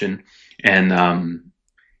triple option and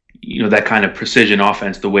that kind of precision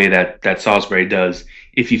offense, the way that Salisbury does,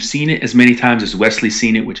 if you've seen it as many times as Wesley's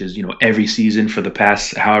seen it, which is every season for the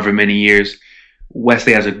past however many years,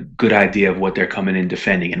 Wesley has a good idea of what they're coming in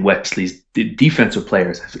defending, and Wesley's defensive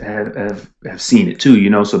players have seen it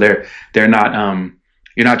too. So they're not.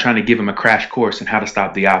 You're not trying to give them a crash course in how to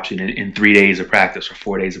stop the option in 3 days of practice or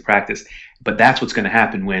 4 days of practice. But that's what's going to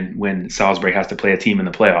happen when Salisbury has to play a team in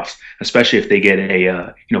the playoffs, especially if they get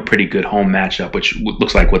a pretty good home matchup, which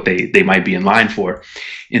looks like what they might be in line for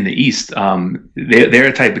in the East. They're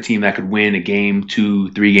a type of team that could win a game,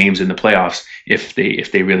 2-3 games in the playoffs if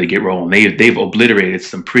they really get rolling. They've obliterated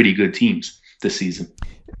some pretty good teams this season.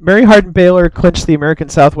 Mary Hardin Baylor clinched the American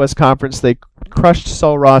Southwest Conference. They crushed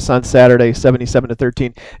Sul Ross on Saturday,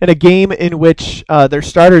 77-13, in a game in which their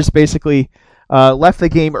starters basically left the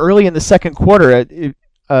game early in the second quarter.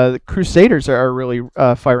 The Crusaders are really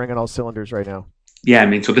firing on all cylinders right now. Yeah, I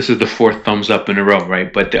mean, so this is the fourth thumbs up in a row,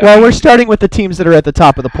 right? But I Well, we're mean, starting with the teams that are at the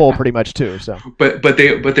top of the poll pretty much too. So but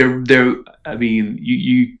they're. I mean,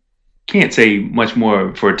 you can't say much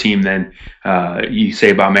more for a team than you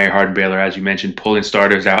say about Mary Hardin Baylor, as you mentioned, pulling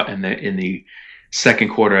starters out in the second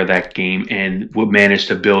quarter of that game and would manage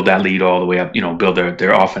to build that lead all the way up. Build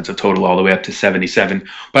their offensive total all the way up to 77.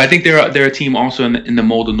 But I think they're a team also in the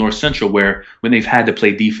mold of North Central where when they've had to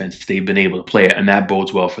play defense, they've been able to play it, and that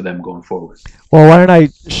bodes well for them going forward. well, why don't I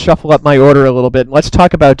shuffle up my order a little bit and let's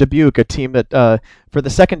talk about Dubuque, a team that for the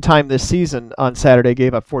second time this season on Saturday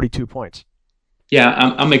gave up 42 points. Yeah,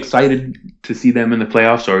 I'm excited to see them in the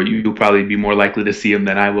playoffs, or you'll probably be more likely to see them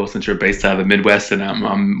than I will since you're based out of the Midwest and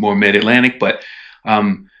I'm more Mid Atlantic. But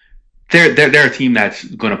um, they're a team that's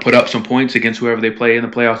going to put up some points against whoever they play in the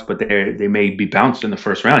playoffs, but they may be bounced in the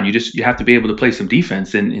first round. You have to be able to play some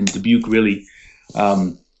defense, and Dubuque really,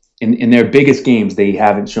 um, in their biggest games, they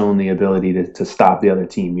haven't shown the ability to stop the other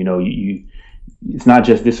team. It's not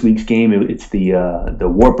just this week's game; it's the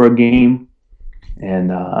Wartburg game,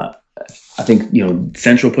 and I think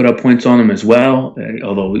Central put up points on them as well.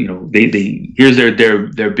 Although they here's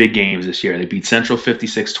their big games this year. They beat Central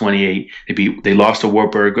 56-28. They lost to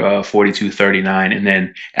Wartburg 42-39, and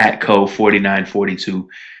then at Co 49-42.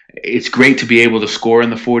 It's great to be able to score in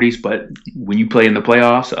the 40s, but when you play in the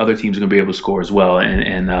playoffs, other teams are going to be able to score as well.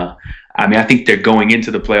 And I mean, I think they're going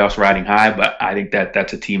into the playoffs riding high, but I think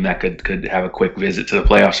that's a team that could have a quick visit to the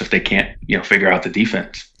playoffs if they can't figure out the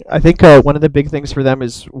defense. I think one of the big things for them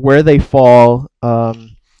is where they fall,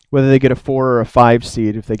 whether they get a 4 or a 5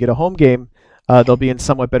 seed. If they get a home game, they'll be in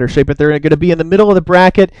somewhat better shape. But they're going to be in the middle of the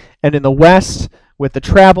bracket, and in the West, with the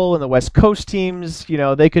travel and the West Coast teams,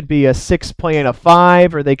 they could be a 6 playing a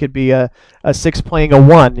 5, or they could be a 6 playing a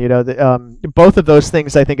 1. Both of those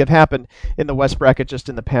things I think have happened in the West bracket just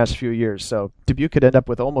in the past few years. So Dubuque could end up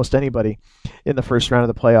with almost anybody in the first round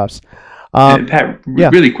of the playoffs. And Pat, Yeah.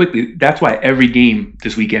 really quickly, that's why every game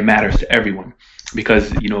this weekend matters to everyone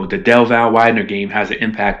because the Del Val Widener game has an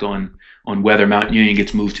impact on whether Mount Union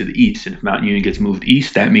gets moved to the east, and if Mount Union gets moved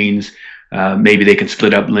east, that means maybe they can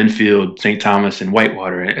split up Linfield, St. Thomas, and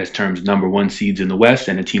Whitewater as terms number one seeds in the West,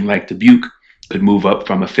 and a team like Dubuque could move up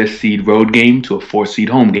from a fifth seed road game to a fourth seed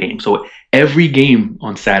home game. So every game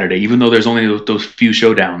on Saturday, even though there's only those few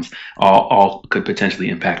showdowns, all could potentially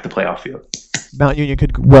impact the playoff field. Mount Union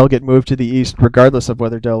could well get moved to the east, regardless of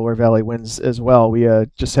whether Delaware Valley wins as well. We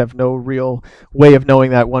just have no real way of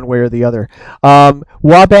knowing that one way or the other.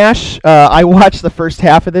 Wabash, I watched the first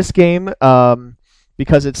half of this game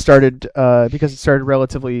because it started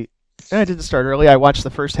relatively. I didn't start early. I watched the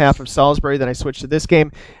first half of Salisbury, then I switched to this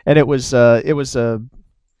game, and it was a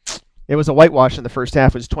whitewash in the first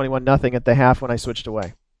half. It was 21-0 at the half when I switched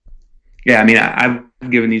away. Yeah, I mean, I've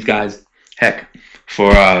given these guys heck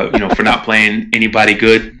for not playing anybody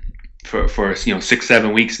good for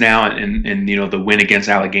 6-7 weeks now, and the win against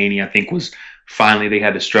Allegheny I think was finally they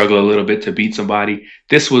had to struggle a little bit to beat somebody.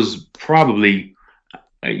 This was probably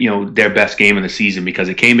their best game of the season because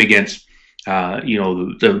it came against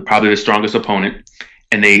probably the strongest opponent,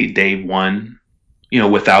 and they won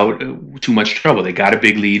without too much trouble. They got a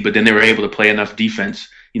big lead, but then they were able to play enough defense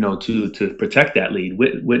to protect that lead.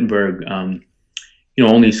 Wittenberg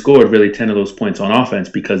only scored really 10 of those points on offense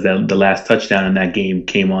because the last touchdown in that game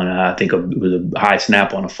came on, I think it was a high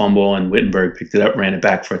snap on a fumble, and Wittenberg picked it up, ran it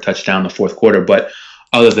back for a touchdown in the fourth quarter. But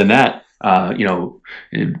other than that,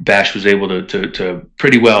 Bash was able to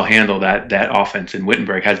pretty well handle that offense, and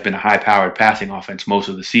Wittenberg has been a high-powered passing offense most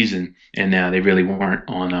of the season, and they really weren't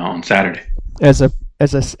on Saturday. As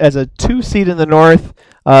a 2 seed in the North,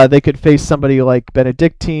 they could face somebody like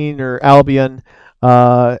Benedictine or Albion.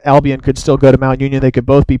 Albion could still go to Mount Union. They could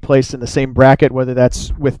both be placed in the same bracket, whether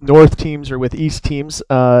that's with North teams or with East teams,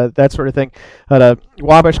 that sort of thing.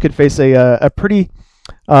 Wabash could face a pretty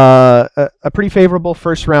favorable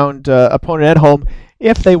first round opponent at home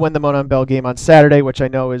if they win the Monon Bell game on Saturday, which I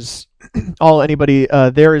know is all anybody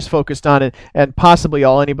there is focused on, and possibly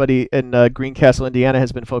all anybody in Greencastle, Indiana,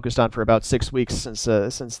 has been focused on for about 6 weeks since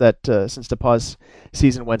the pause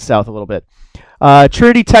season went south a little bit.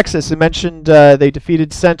 Trinity, Texas. I mentioned they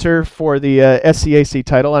defeated Center for the SCAC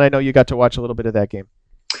title, and I know you got to watch a little bit of that game.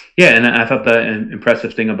 Yeah, and I thought the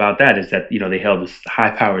impressive thing about that is that they held this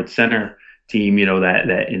high-powered Center team,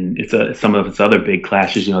 that in some of its other big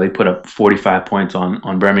clashes, they put up 45 points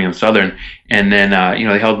on Birmingham Southern, and then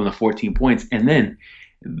they held them to 14 points, and then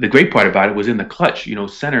the great part about it was in the clutch.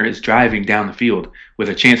 Center is driving down the field with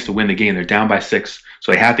a chance to win the game. They're down by 6,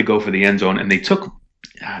 so they had to go for the end zone, and they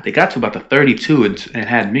got to about the 32 and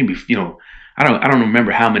had maybe I don't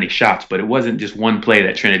remember how many shots, but it wasn't just one play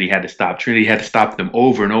that Trinity had to stop. Trinity had to stop them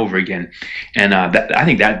over and over again, and I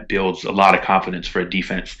think that builds a lot of confidence for a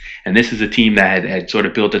defense. And this is a team that had sort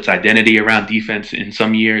of built its identity around defense in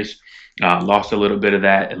some years. Lost a little bit of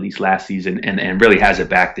that at least last season, and really has it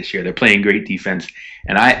back this year. They're playing great defense,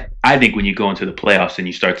 and I think when you go into the playoffs and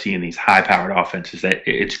you start seeing these high-powered offenses, that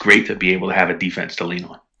it's great to be able to have a defense to lean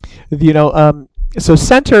on. You know, so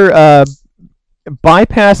center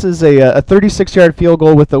bypasses a 36-yard field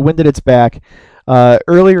goal with the wind at its back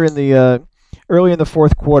earlier in the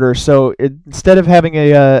fourth quarter. So instead of having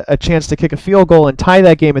a chance to kick a field goal and tie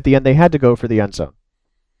that game at the end, they had to go for the end zone.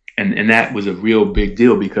 And that was a real big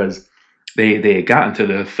deal because they had gotten to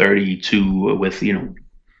the 32 with,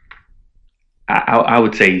 I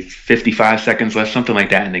would say 55 seconds left, something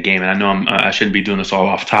like that in the game. And I know I shouldn't be doing this all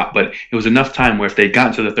off top, but it was enough time where if they'd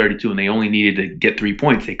gotten to the 32 and they only needed to get 3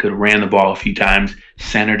 points, they could have ran the ball a few times,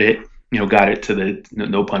 centered it, got it to the,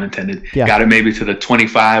 no pun intended, Yeah. got it maybe to the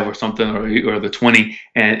 25 or something, or the 20,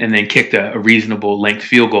 and then kicked a reasonable length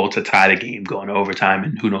field goal to tie the game going to overtime.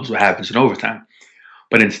 And who knows what happens in overtime.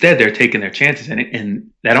 But instead, they're taking their chances,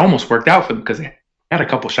 and that almost worked out for them because they had a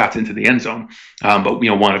couple shots into the end zone. But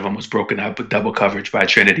one of them was broken up with double coverage by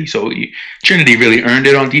Trinity. So Trinity really earned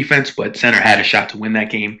it on defense, but center had a shot to win that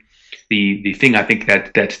game. The thing I think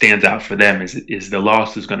that stands out for them is the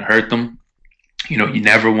loss is going to hurt them. You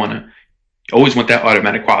never want to always want that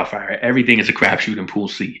automatic qualifier. Everything is a crapshoot in Pool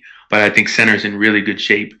C, but I think center's in really good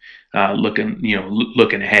shape,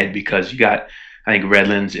 looking ahead because you got. I think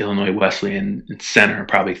Redlands, Illinois Wesleyan, and Center are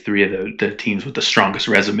probably three of the teams with the strongest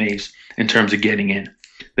resumes in terms of getting in.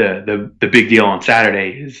 The big deal on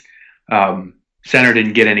Saturday is Center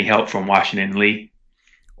didn't get any help from Washington Lee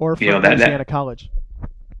or from Louisiana College.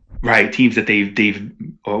 Right, teams that they've.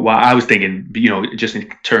 Well, I was thinking, just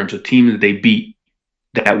in terms of teams that they beat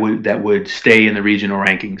that would stay in the regional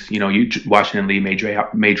rankings. Washington Lee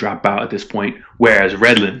may drop out at this point, whereas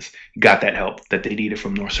Redlands got that help that they needed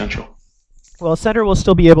from North Central. Well, Center will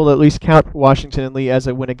still be able to at least count Washington and Lee as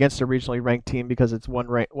a win against a regionally ranked team because it's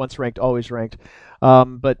once ranked, always ranked.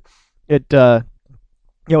 But it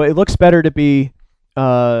looks better to be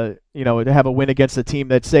to have a win against a team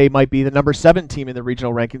that say might be the number 7 team in the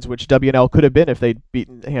regional rankings, which WNL could have been if they'd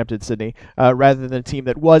beaten Hampton-Sydney, rather than a team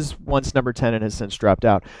that was once number 10 and has since dropped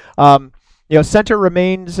out. Center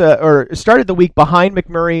remains or started the week behind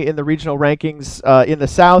McMurray in the regional rankings in the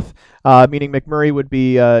South, meaning McMurray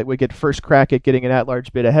would get first crack at getting an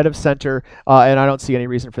at-large bid ahead of Center, and I don't see any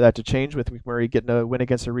reason for that to change with McMurray getting a win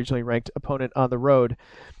against a regionally ranked opponent on the road,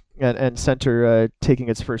 and Center taking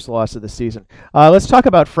its first loss of the season. Let's talk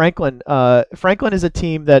about Franklin. Franklin is a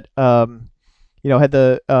team that had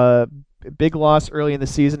the big loss early in the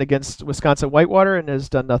season against Wisconsin Whitewater and has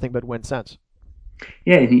done nothing but win since.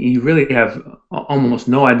 Yeah, and you really have almost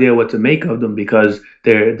no idea what to make of them because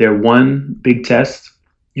they're one big test.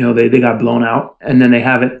 They got blown out, and then they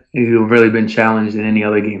haven't really been challenged in any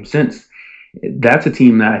other game since. That's a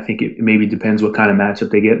team that I think it maybe depends what kind of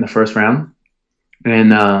matchup they get in the first round,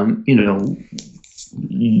 and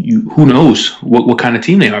who knows what kind of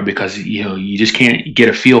team they are because you just can't get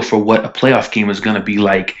a feel for what a playoff game is going to be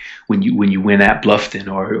like when you win at Bluffton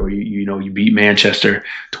or you beat Manchester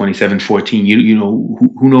 27-14.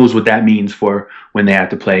 Who knows what that means for when they have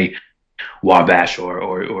to play Wabash or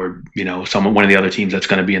one of the other teams that's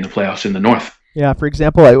going to be in the playoffs in the North. Yeah, for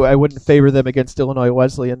example, I wouldn't favor them against Illinois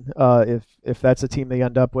Wesleyan if that's a team they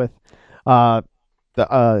end up with.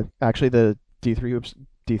 Actually, the D3 Hoops.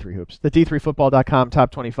 The D3Football.com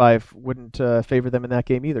top 25 wouldn't favor them in that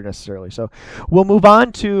game either necessarily. So we'll move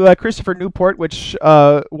on to Christopher Newport, which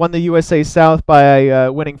won the USA South by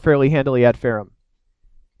winning fairly handily at Ferrum.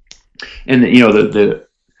 And the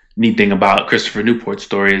neat thing about Christopher Newport's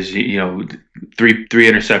story is three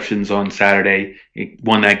interceptions on Saturday. It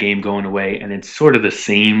won that game going away, and it's sort of the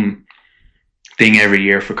same thing every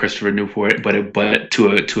year for Christopher Newport, but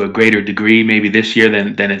to a greater degree maybe this year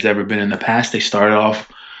than it's ever been in the past. They started off.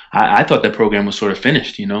 I thought that program was sort of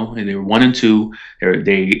finished. They were 1-2.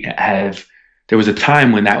 There was a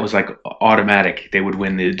time when that was like automatic. They would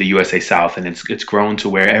win the USA South, and it's grown to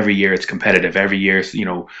where every year it's competitive. Every year,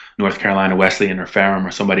 North Carolina Wesleyan or Ferrum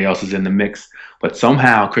or somebody else is in the mix. But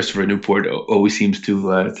somehow Christopher Newport always seems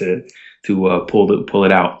to pull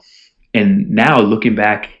it out. And now looking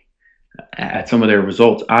back at some of their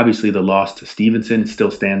results, obviously the loss to Stevenson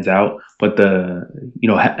still stands out, but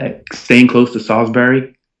staying close to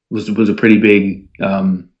Salisbury was a pretty big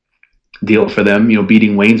deal for them.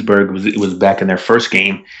 Beating Waynesburg was back in their first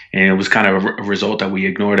game, and it was kind of a result that we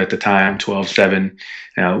ignored at the time. 12-7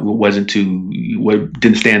 wasn't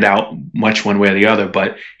didn't stand out much one way or the other.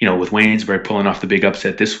 But with Waynesburg pulling off the big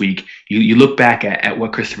upset this week, you look back at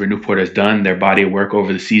what Christopher Newport has done, their body of work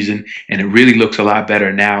over the season, and it really looks a lot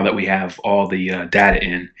better now that we have all the data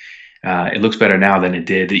in. It looks better now than it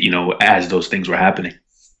did, as those things were happening.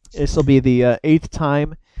 This will be the eighth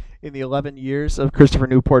time in the 11 years of Christopher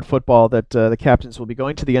Newport football that the Captains will be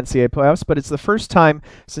going to the NCAA playoffs, but it's the first time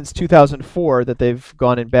since 2004 that they've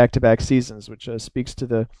gone in back-to-back seasons, which speaks to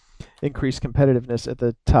the increased competitiveness at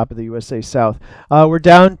the top of the USA South. We're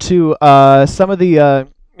down to some of the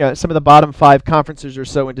bottom five conferences or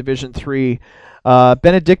so in Division III.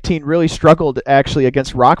 Benedictine really struggled actually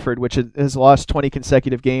against Rockford, which has lost 20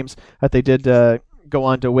 consecutive games. That they did go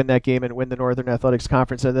on to win that game and win the Northern Athletics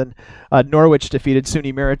Conference. And then Norwich defeated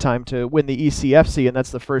SUNY Maritime to win the ECFC, and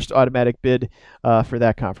that's the first automatic bid for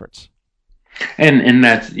that conference. And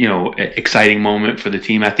that's exciting moment for the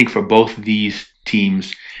team. I think for both of these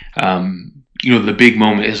teams, the big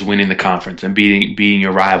moment is winning the conference and beating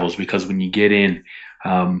your rivals, because when you get in,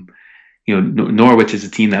 Norwich is a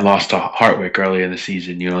team that lost to Hartwick earlier in the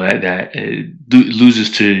season. That loses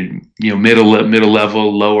to middle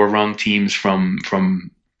level, lower rung teams from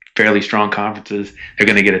fairly strong conferences. They're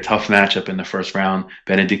going to get a tough matchup in the first round.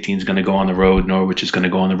 Benedictine's going to go on the road. Norwich is going to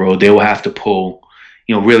go on the road. They will have to pull,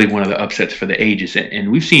 really one of the upsets for the ages.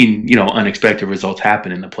 And we've seen unexpected results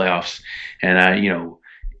happen in the playoffs. And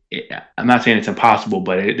I'm not saying it's impossible,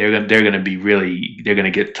 but they're going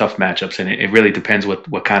to get tough matchups, and it really depends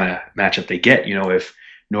what kind of matchup they get. If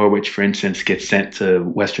Norwich, for instance, gets sent to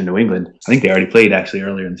Western New England, I think they already played actually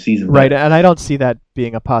earlier in the season. Right, and I don't see that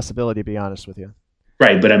being a possibility, to be honest with you.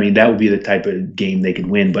 Right, but I mean that would be the type of game they could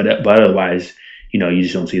win, but otherwise, you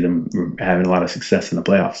just don't see them having a lot of success in the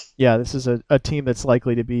playoffs. Yeah, this is a team that's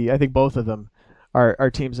likely to be. I think both of them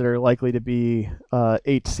are teams that are likely to be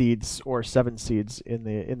 8 seeds or 7 seeds in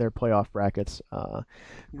their playoff brackets.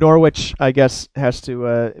 Norwich, I guess, has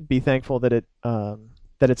to be thankful that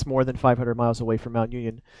it's more than 500 miles away from Mount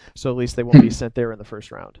Union, so at least they won't be sent there in the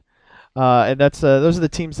first round. And that's those are the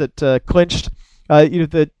teams that clinched.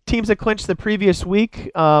 The teams that clinched the previous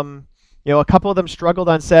week. A couple of them struggled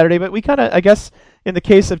on Saturday, but we kind of, I guess, in the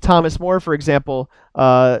case of Thomas More, for example,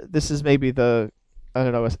 this is maybe I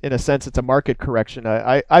don't know, in a sense, it's a market correction.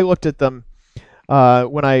 I looked at them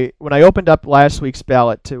when I opened up last week's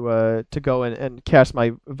ballot to go and cast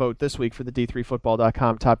my vote this week for the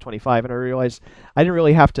D3Football.com top 25, and I realized I didn't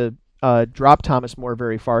really have to drop Thomas More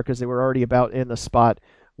very far because they were already about in the spot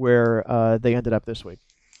where they ended up this week.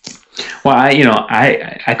 Well,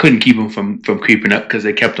 I couldn't keep them from creeping up because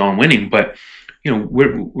they kept on winning, but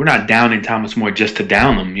we're not downing Thomas More just to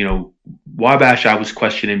down them. Wabash, I was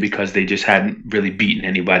questioning because they just hadn't really beaten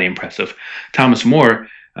anybody impressive. Thomas More,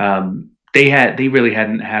 they really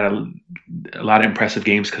hadn't had a lot of impressive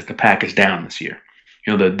games because the pack is down this year.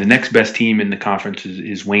 The next best team in the conference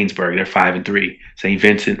is Waynesburg. They're 5-3. St.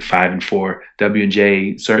 Vincent 5-4.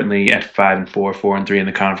 W&J certainly at 5-4, 4-3 in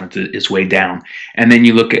the conference is way down. And then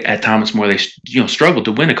you look at Thomas More. They struggled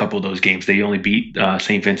to win a couple of those games. They only beat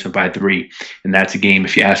St. Vincent by 3, and that's a game.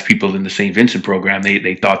 If you ask people in the St. Vincent program,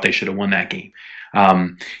 they thought they should have won that game.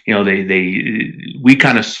 We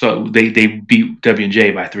kind of saw they beat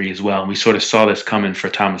W&J by 3 as well, and we sort of saw this coming for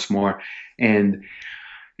Thomas More. And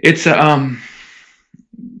it's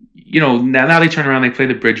now they turn around, they play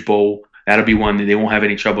the Bridge Bowl. That'll be one that they won't have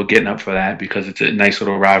any trouble getting up for that because it's a nice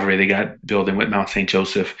little rivalry they got building with Mount St.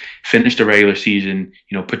 Joseph. Finished the regular season,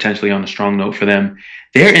 potentially on a strong note for them.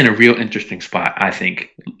 They're in a real interesting spot, I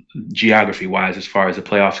think, geography-wise, as far as the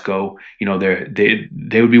playoffs go.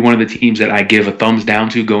 They would be one of the teams that I give a thumbs down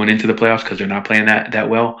to going into the playoffs because they're not playing that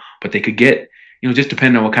well. But they could get, just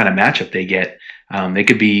depending on what kind of matchup they get, they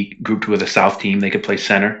could be grouped with a South team. They could play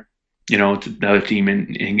center. It's another team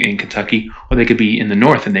in Kentucky, or they could be in the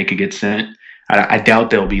North and they could get sent. I doubt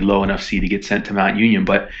they'll be low enough seed to get sent to Mount Union,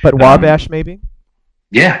 but Wabash maybe.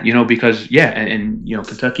 Yeah, because and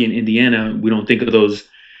Kentucky and Indiana, we don't think of those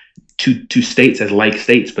two states as like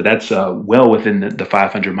states, but that's well within the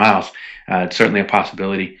 500 miles. It's certainly a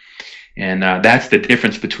possibility, and that's the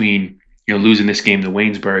difference between losing this game to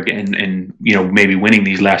Waynesburg and maybe winning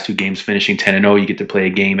these last 2 games, finishing 10-0. You get to play a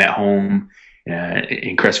game at home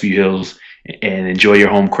in Crestview Hills and enjoy your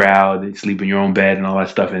home crowd, sleep in your own bed and all that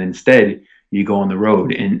stuff. And instead you go on the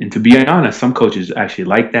road. And to be honest, some coaches actually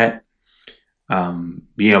like that,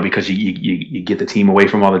 because you get the team away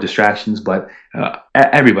from all the distractions, but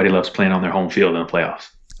everybody loves playing on their home field in the playoffs.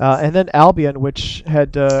 And then Albion, which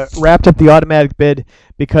had wrapped up the automatic bid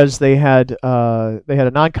because they had a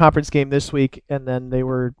non-conference game this week, and then they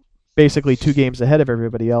were basically 2 games ahead of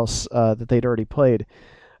everybody else that they'd already played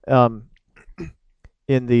um,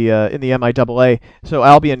 in the MIAA. So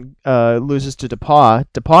Albion loses to DePauw.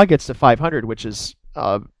 DePauw gets to 500, which is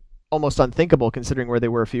almost unthinkable considering where they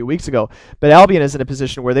were a few weeks ago. But Albion is in a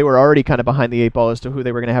position where they were already kind of behind the 8 ball as to who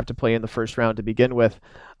they were going to have to play in the first round to begin with,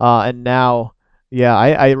 and now. Yeah,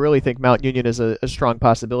 I really think Mount Union is a strong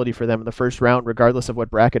possibility for them in the first round, regardless of what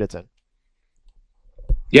bracket it's in.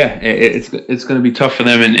 Yeah, it's going to be tough for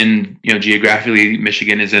them, and geographically,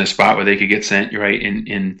 Michigan is in a spot where they could get sent right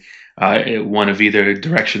in one of either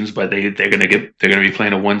directions, but they're going to be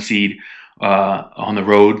playing a 1 seed on the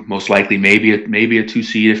road, most likely maybe a 2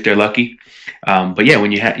 seed if they're lucky. But yeah,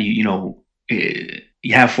 when you have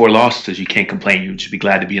you have 4 losses, you can't complain. You should be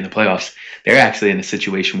glad to be in the playoffs. They're actually in a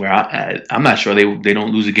situation where I'm not sure they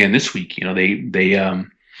don't lose again this week. Yeah.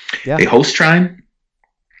 They host Trine,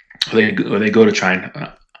 or they go to Trine.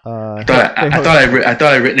 I thought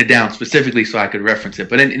I'd written it down specifically so I could reference it.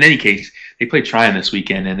 But in any case, they play Tryon this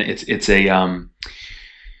weekend, and it's a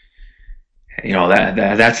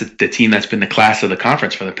that's the team that's been the class of the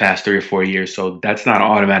conference for the past 3 or 4 years. So that's not an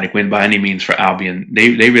automatic win by any means for Albion.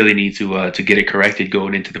 They really need to get it corrected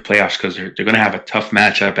going into the playoffs, because they're going to have a tough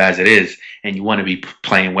matchup as it is, and you want to be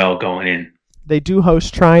playing well going in. They do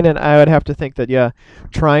host Trine, and I would have to think that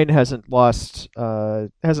Trine hasn't lost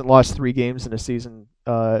 3 games in a season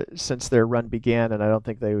since their run began, and I don't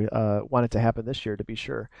think they want it to happen this year, to be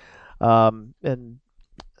sure. And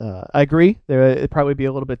I agree. It'd probably be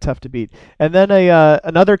a little bit tough to beat. And then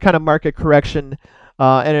another kind of market correction,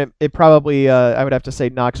 and it probably I would have to say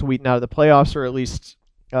knocks Wheaton out of the playoffs, or at least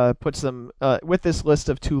puts them with this list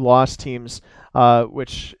of 2 lost teams,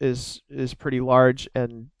 which is pretty large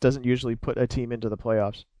and doesn't usually put a team into the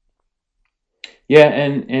playoffs. Yeah,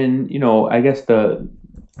 and I guess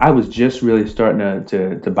I was just really starting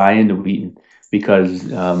to buy into Wheaton,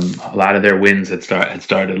 because a lot of their wins had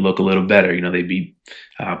started to look a little better. They beat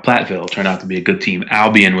Platteville, turned out to be a good team.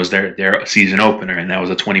 Albion was their season opener, and that was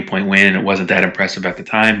a 20-point win, and it wasn't that impressive at the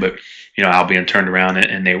time, but Albion turned around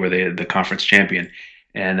and they were the conference champion.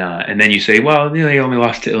 And then you say, well, they only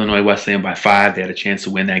lost to Illinois Wesleyan by 5. They had a chance to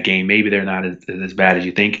win that game. Maybe they're not as bad as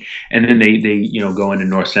you think. And then they go into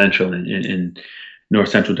North Central, and North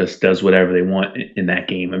Central just does whatever they want in that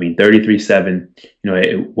game. I mean, 33-7.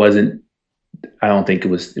 It wasn't. I don't think it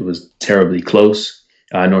was terribly close.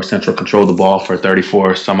 North Central controlled the ball for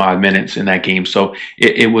 34 some odd minutes in that game. So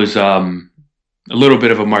it was a little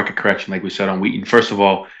bit of a market correction, like we said on Wheaton. First of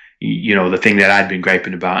all, the thing that I'd been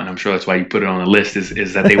griping about, and I'm sure that's why you put it on the list,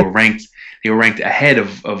 is that they were ranked. They were ranked ahead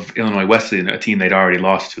of Illinois Wesleyan, a team they'd already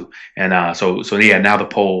lost to. And so yeah, now the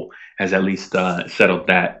poll has at least settled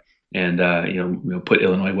that, and put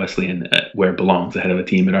Illinois Wesleyan where it belongs, ahead of a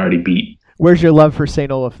team it already beat. Where's your love for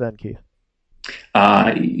St. Olaf then, Keith?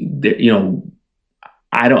 I'm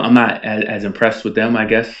not as impressed with them. I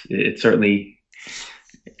guess it's certainly.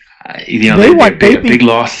 They a big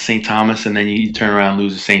loss to St. Thomas, and then you turn around and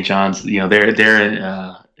lose to St. John's.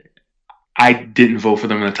 They're. I didn't vote for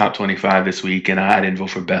them in the top 25 this week, and I didn't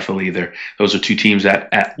vote for Bethel either. Those are 2 teams that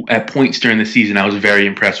at points during the season I was very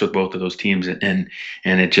impressed with both of those teams, and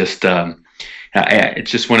it just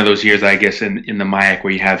it's just one of those years, I guess, in the MIAC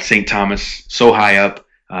where you have St. Thomas so high up,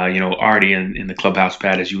 already in the clubhouse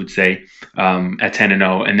pad, as you would say, at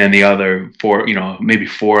 10-0, and then the other 4, maybe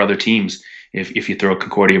 4 other teams, if you throw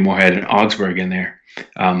Concordia, Moorhead, and Augsburg in there,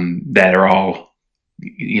 that are all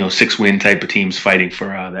 6-win type of teams fighting for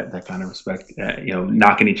that kind of respect,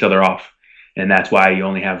 knocking each other off, and that's why you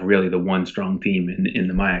only have really the one strong team in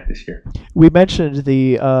the MIAC this year. We mentioned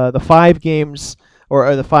the 5 games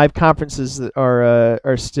or the 5 conferences that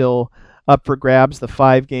are still up for grabs. The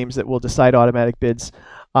 5 games that will decide automatic bids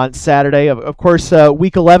on Saturday. Of course,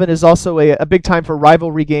 Week 11 is also a big time for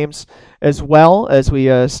rivalry games, as well as we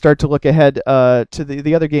start to look ahead to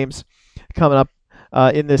the other games coming up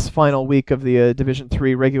in this final week of the Division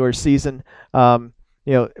III regular season.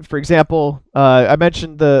 For example, I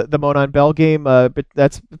mentioned the Monon Bell game, but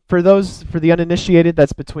that's for the uninitiated.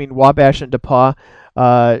 That's between Wabash and DePauw.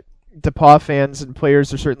 DePauw fans and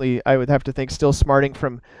players are certainly, I would have to think, still smarting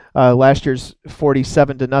from last year's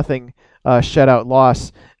 47-0 shutout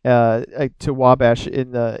loss to Wabash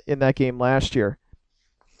in that game last year.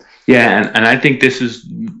 Yeah, and I think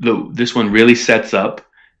this one really sets up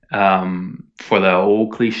for the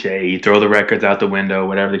old cliche. You throw the records out the window,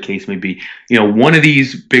 whatever the case may be. One of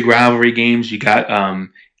these big rivalry games, you got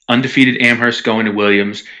undefeated Amherst going to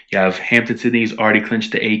Williams. You have Hampton Sydney's already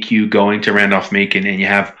clinched the AQ going to Randolph-Macon, and you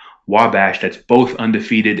have Wabash, that's both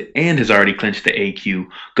undefeated and has already clinched the AQ,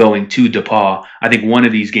 going to DePaul. I think one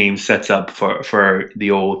of these games sets up for the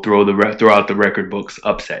old throw out the record books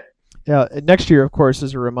upset. Yeah, next year, of course,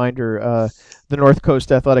 as a reminder, the North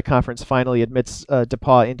Coast Athletic Conference finally admits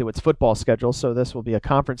DePaul into its football schedule, so this will be a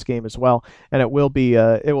conference game as well, and it will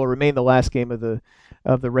remain the last game of the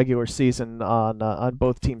regular season on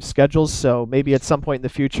both teams' schedules. So maybe at some point in the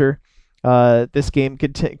future, this game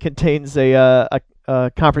contains a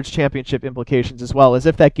conference championship implications as well, as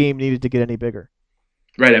if that game needed to get any bigger.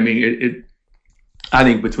 Right. I mean, I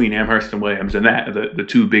think between Amherst and Williams and that the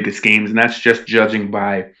two biggest games, and that's just judging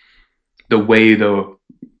by the way the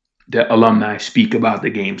alumni speak about the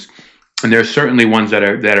games. And there's certainly ones that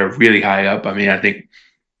are really high up. I mean, I think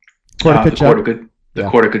the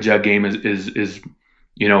Cortica Jug game is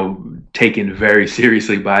taken very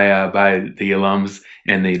seriously by the alums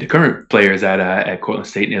and the current players at Cortland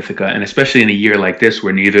State and Ithaca, and especially in a year like this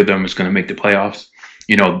where neither of them is going to make the playoffs.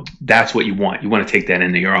 That's what you want. You want to take that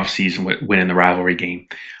into your off season, winning the rivalry game.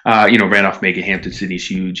 Randolph Macon, Hampton City's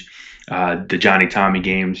huge. The Johnny Tommy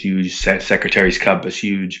game's huge. Secretary's Cup is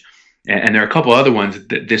huge, and there are a couple other ones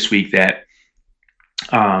this week that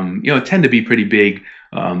tend to be pretty big,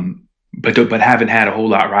 but haven't had a whole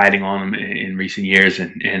lot riding on them in recent years.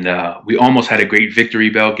 And we almost had a great Victory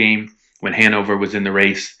Bell game when Hanover was in the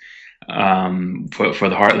race for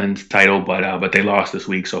the Heartland title, but they lost this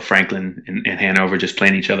week. So Franklin and Hanover just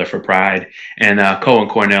playing each other for pride. And Coe and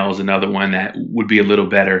Cornell is another one that would be a little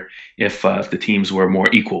better if the teams were more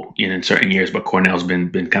equal in certain years. But Cornell's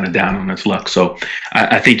been kind of down on its luck. So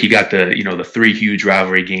I think you got the three huge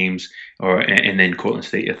rivalry games, and then Cortland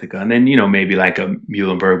State Ithaca, and then maybe like a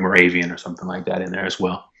Muhlenberg Moravian or something like that in there as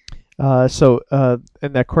well. So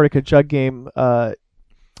in that Cortica Jug game,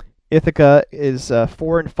 Ithaca is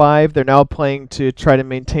 4-5. They're now playing to try to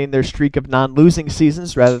maintain their streak of non-losing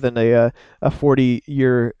seasons rather than a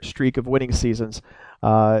 40-year streak of winning seasons.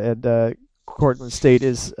 And Cortland State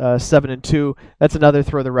is 7-2. That's another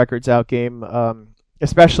throw the records out game.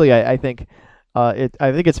 Especially, I think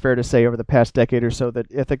it's fair to say over the past decade or so that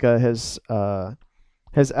Ithaca has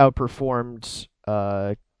outperformed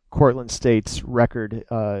Cortland State's record.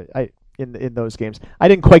 In those games. I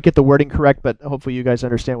didn't quite get the wording correct, but hopefully you guys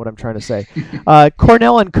understand what I'm trying to say.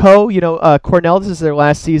 Cornell and Coe, Cornell, this is their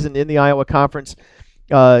last season in the Iowa Conference.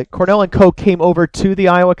 Cornell and Coe came over to the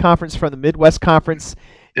Iowa Conference from the Midwest Conference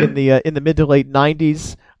in the mid to late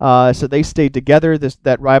 90s. So they stayed together.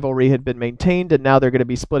 That rivalry had been maintained, and now they're going to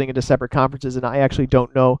be splitting into separate conferences, and I actually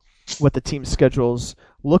don't know what the team schedules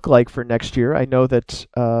look like for next year. I know that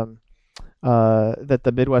that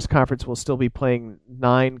the Midwest Conference will still be playing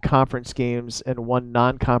 9 conference games and 1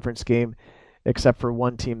 non-conference game, except for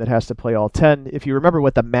one team that has to play all 10. If you remember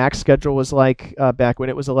what the MAC schedule was like back when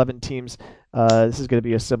it was 11 teams, this is going to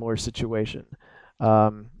be a similar situation.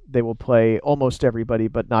 They will play almost everybody,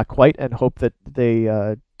 but not quite, and hope that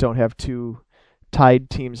they don't have 2 tied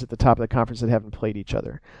teams at the top of the conference that haven't played each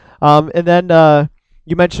other. And then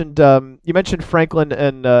you mentioned Franklin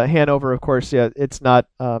and Hanover, of course. Yeah, it's not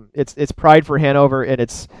it's pride for Hanover and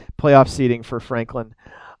it's playoff seeding for Franklin.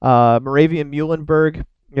 Moravian Muhlenberg,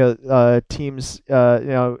 teams,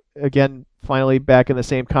 again finally back in the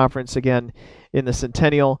same conference again in the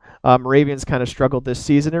Centennial. Moravians kind of struggled this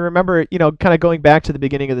season, and remember, kind of going back to the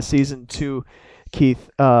beginning of the season too, Keith,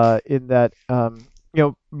 in that.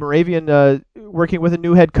 Moravian working with a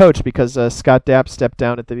new head coach because Scott Dapp stepped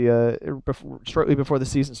down at shortly before the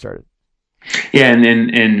season started. Yeah,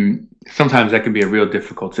 and sometimes that can be a real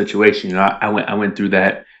difficult situation. I went through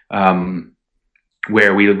that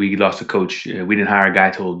where we lost a coach. We didn't hire a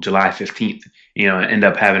guy till July 15th. End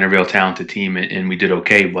up having a real talented team, and we did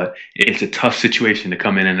okay. But it's a tough situation to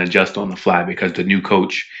come in and adjust on the fly because the new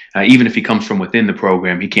coach, even if he comes from within the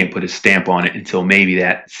program, he can't put his stamp on it until maybe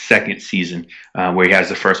that second season where he has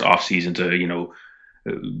the first off season to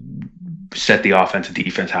set the offense and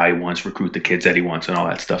defense how he wants, recruit the kids that he wants, and all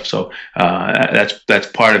that stuff. So that's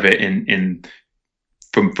part of it. And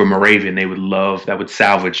for Moravian, they would love that would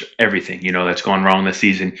salvage everything that's gone wrong this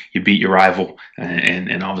season. You beat your rival,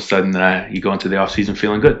 and all of a sudden you go into the off season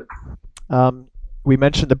feeling good. We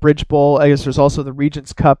mentioned the Bridge Bowl. I guess there's also the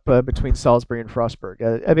Regents Cup between Salisbury and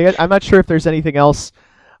Frostburg. I'm not sure if there's anything else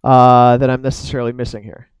that I'm necessarily missing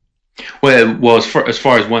here. Well, as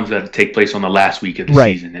far as ones that take place on the last week of the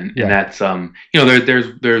season, and that's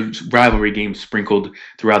there's rivalry games sprinkled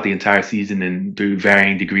throughout the entire season and through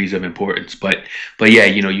varying degrees of importance. But yeah,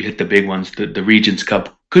 you hit the big ones. The Regents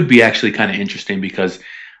Cup could be actually kind of interesting because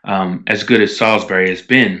as good as Salisbury has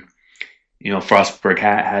been, Frostburg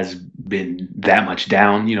has been that much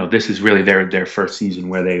down. This is really their first season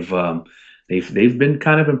where they've they've been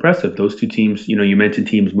kind of impressive. Those two teams, you mentioned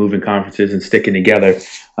teams moving conferences and sticking together.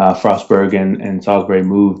 Frostburg and Salisbury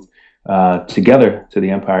moved together to the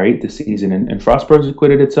Empire 8 this season, and Frostburg's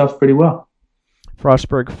acquitted itself pretty well.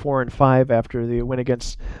 Frostburg 4-5 after the win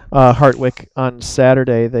against Hartwick on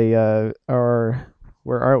Saturday. They are,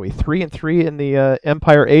 where are we? 3-3 in the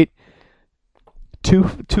Empire 8.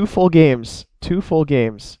 Two full games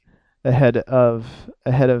ahead of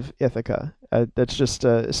Ithaca. That's just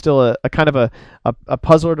still a kind of a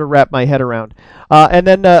puzzler to wrap my head around. And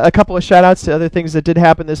then a couple of shout outs to other things that did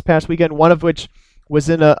happen this past weekend, one of which was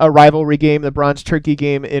in a rivalry game, the Bronze Turkey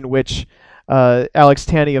game, in which Alex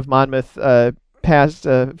Tanney of Monmouth passed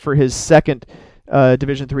for his second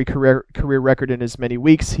Division III career record in as many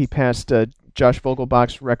weeks. He passed Josh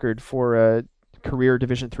Vogelbach's record for career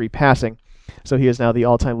Division III passing. So he is now the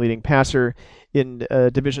all-time leading passer in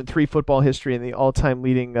Division III football history and the all-time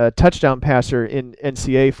leading touchdown passer in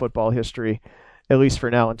NCAA football history, at least for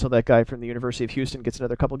now, until that guy from the University of Houston gets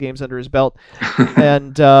another couple games under his belt.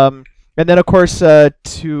 And then, of course, the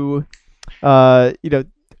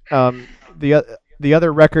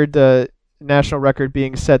other record, the national record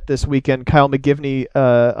being set this weekend, Kyle McGivney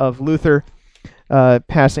of Luther,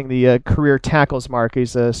 passing the career tackles mark.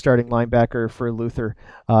 He's a starting linebacker for Luther,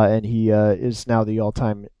 and he is now the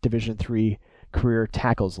all-time Division III career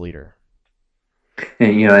tackles leader.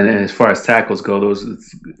 And and as far as tackles go,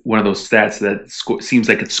 it's one of those stats that seems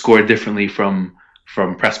like it's scored differently from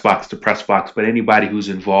press box to press box. But anybody who's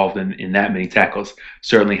involved in that many tackles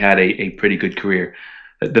certainly had a pretty good career.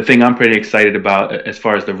 The thing I'm pretty excited about as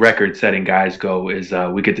far as the record-setting guys go is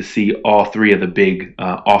we get to see all three of the big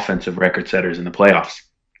offensive record setters in the playoffs.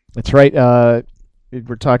 That's right.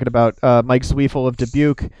 We're talking about Mike Zwiefel of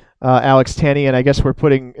Dubuque, Alex Tanney, and I guess we're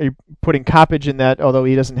putting Coppage in that, although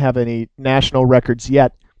he doesn't have any national records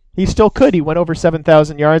yet. He still could. He went over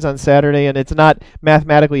 7,000 yards on Saturday, and it's not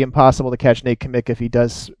mathematically impossible to catch Nate Kamick if he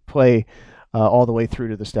does play all the way through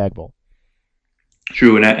to the Stag Bowl.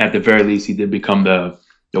 True, and at the very least, he did become the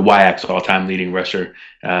WIAC's all-time leading rusher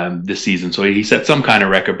this season. So he set some kind of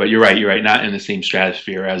record, but you're right, not in the same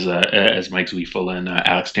stratosphere as Mike Zwiefel and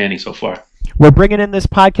Alex Tanney so far. We're bringing in this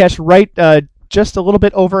podcast right just a little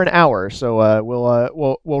bit over an hour, so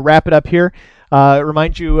we'll wrap it up here.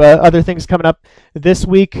 Remind you other things coming up this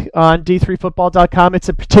week on D3Football.com. It's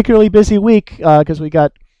a particularly busy week because we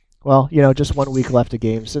got, just 1 week left of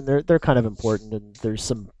games, and they're kind of important, and there's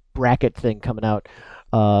some bracket thing coming out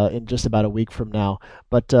in just about a week from now.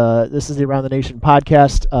 But this is the Around the Nation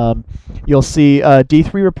podcast. You'll see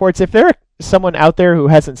D3 reports. If there are someone out there who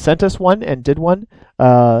hasn't sent us one and did one,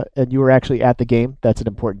 and you were actually at the game, that's an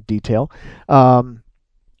important detail.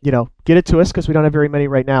 Get it to us because we don't have very many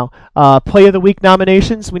right now. Play of the Week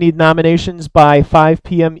nominations. We need nominations by 5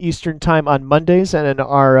 p.m. Eastern Time on Mondays, and then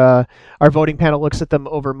our voting panel looks at them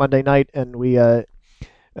over Monday night, and we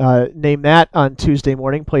name that on Tuesday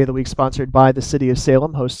morning. Play of the Week sponsored by the City of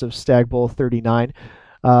Salem, hosts of Stag Bowl 39.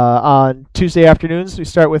 On Tuesday afternoons, we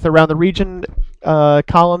start with Around the Region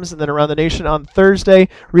columns, and then Around the Nation on Thursday.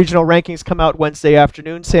 Regional rankings come out Wednesday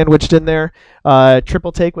afternoon, sandwiched in there.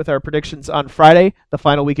 Triple take with our predictions on Friday, the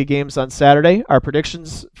final week of games on Saturday. Our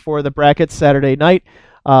predictions for the brackets Saturday night.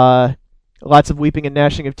 Lots of weeping and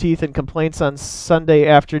gnashing of teeth and complaints on Sunday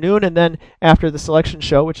afternoon, and then after the selection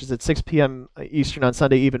show, which is at 6 p.m. Eastern on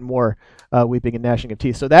Sunday, even more weeping and gnashing of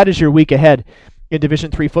teeth. So that is your week ahead in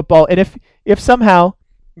Division III football. And if somehow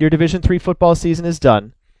your Division III football season is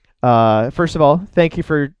done, first of all, thank you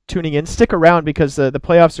for tuning in. Stick around because the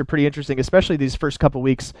playoffs are pretty interesting, especially these first couple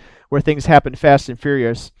weeks where things happen fast and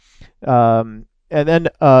furious. And then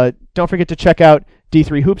don't forget to check out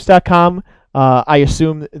d3hoops.com. I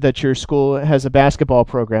assume that your school has a basketball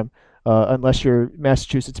program, unless you're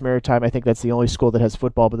Massachusetts Maritime. I think that's the only school that has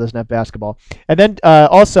football but doesn't have basketball. And then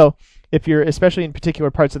also, if you're especially in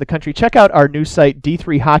particular parts of the country, check out our new site,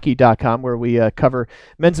 d3hockey.com, where we cover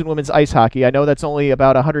men's and women's ice hockey. I know that's only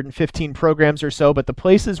about 115 programs or so, but the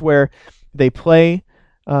places where they play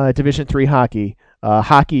Division III hockey,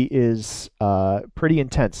 hockey is pretty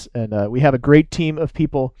intense. And we have a great team of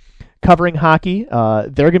people covering hockey.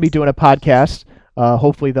 They're going to be doing a podcast.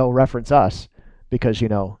 Hopefully they'll reference us because,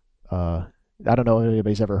 I don't know if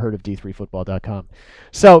anybody's ever heard of D3Football.com.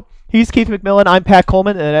 So he's Keith McMillan. I'm Pat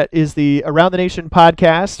Coleman, and that is the Around the Nation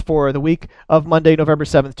podcast for the week of Monday, November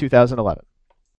 7th, 2011.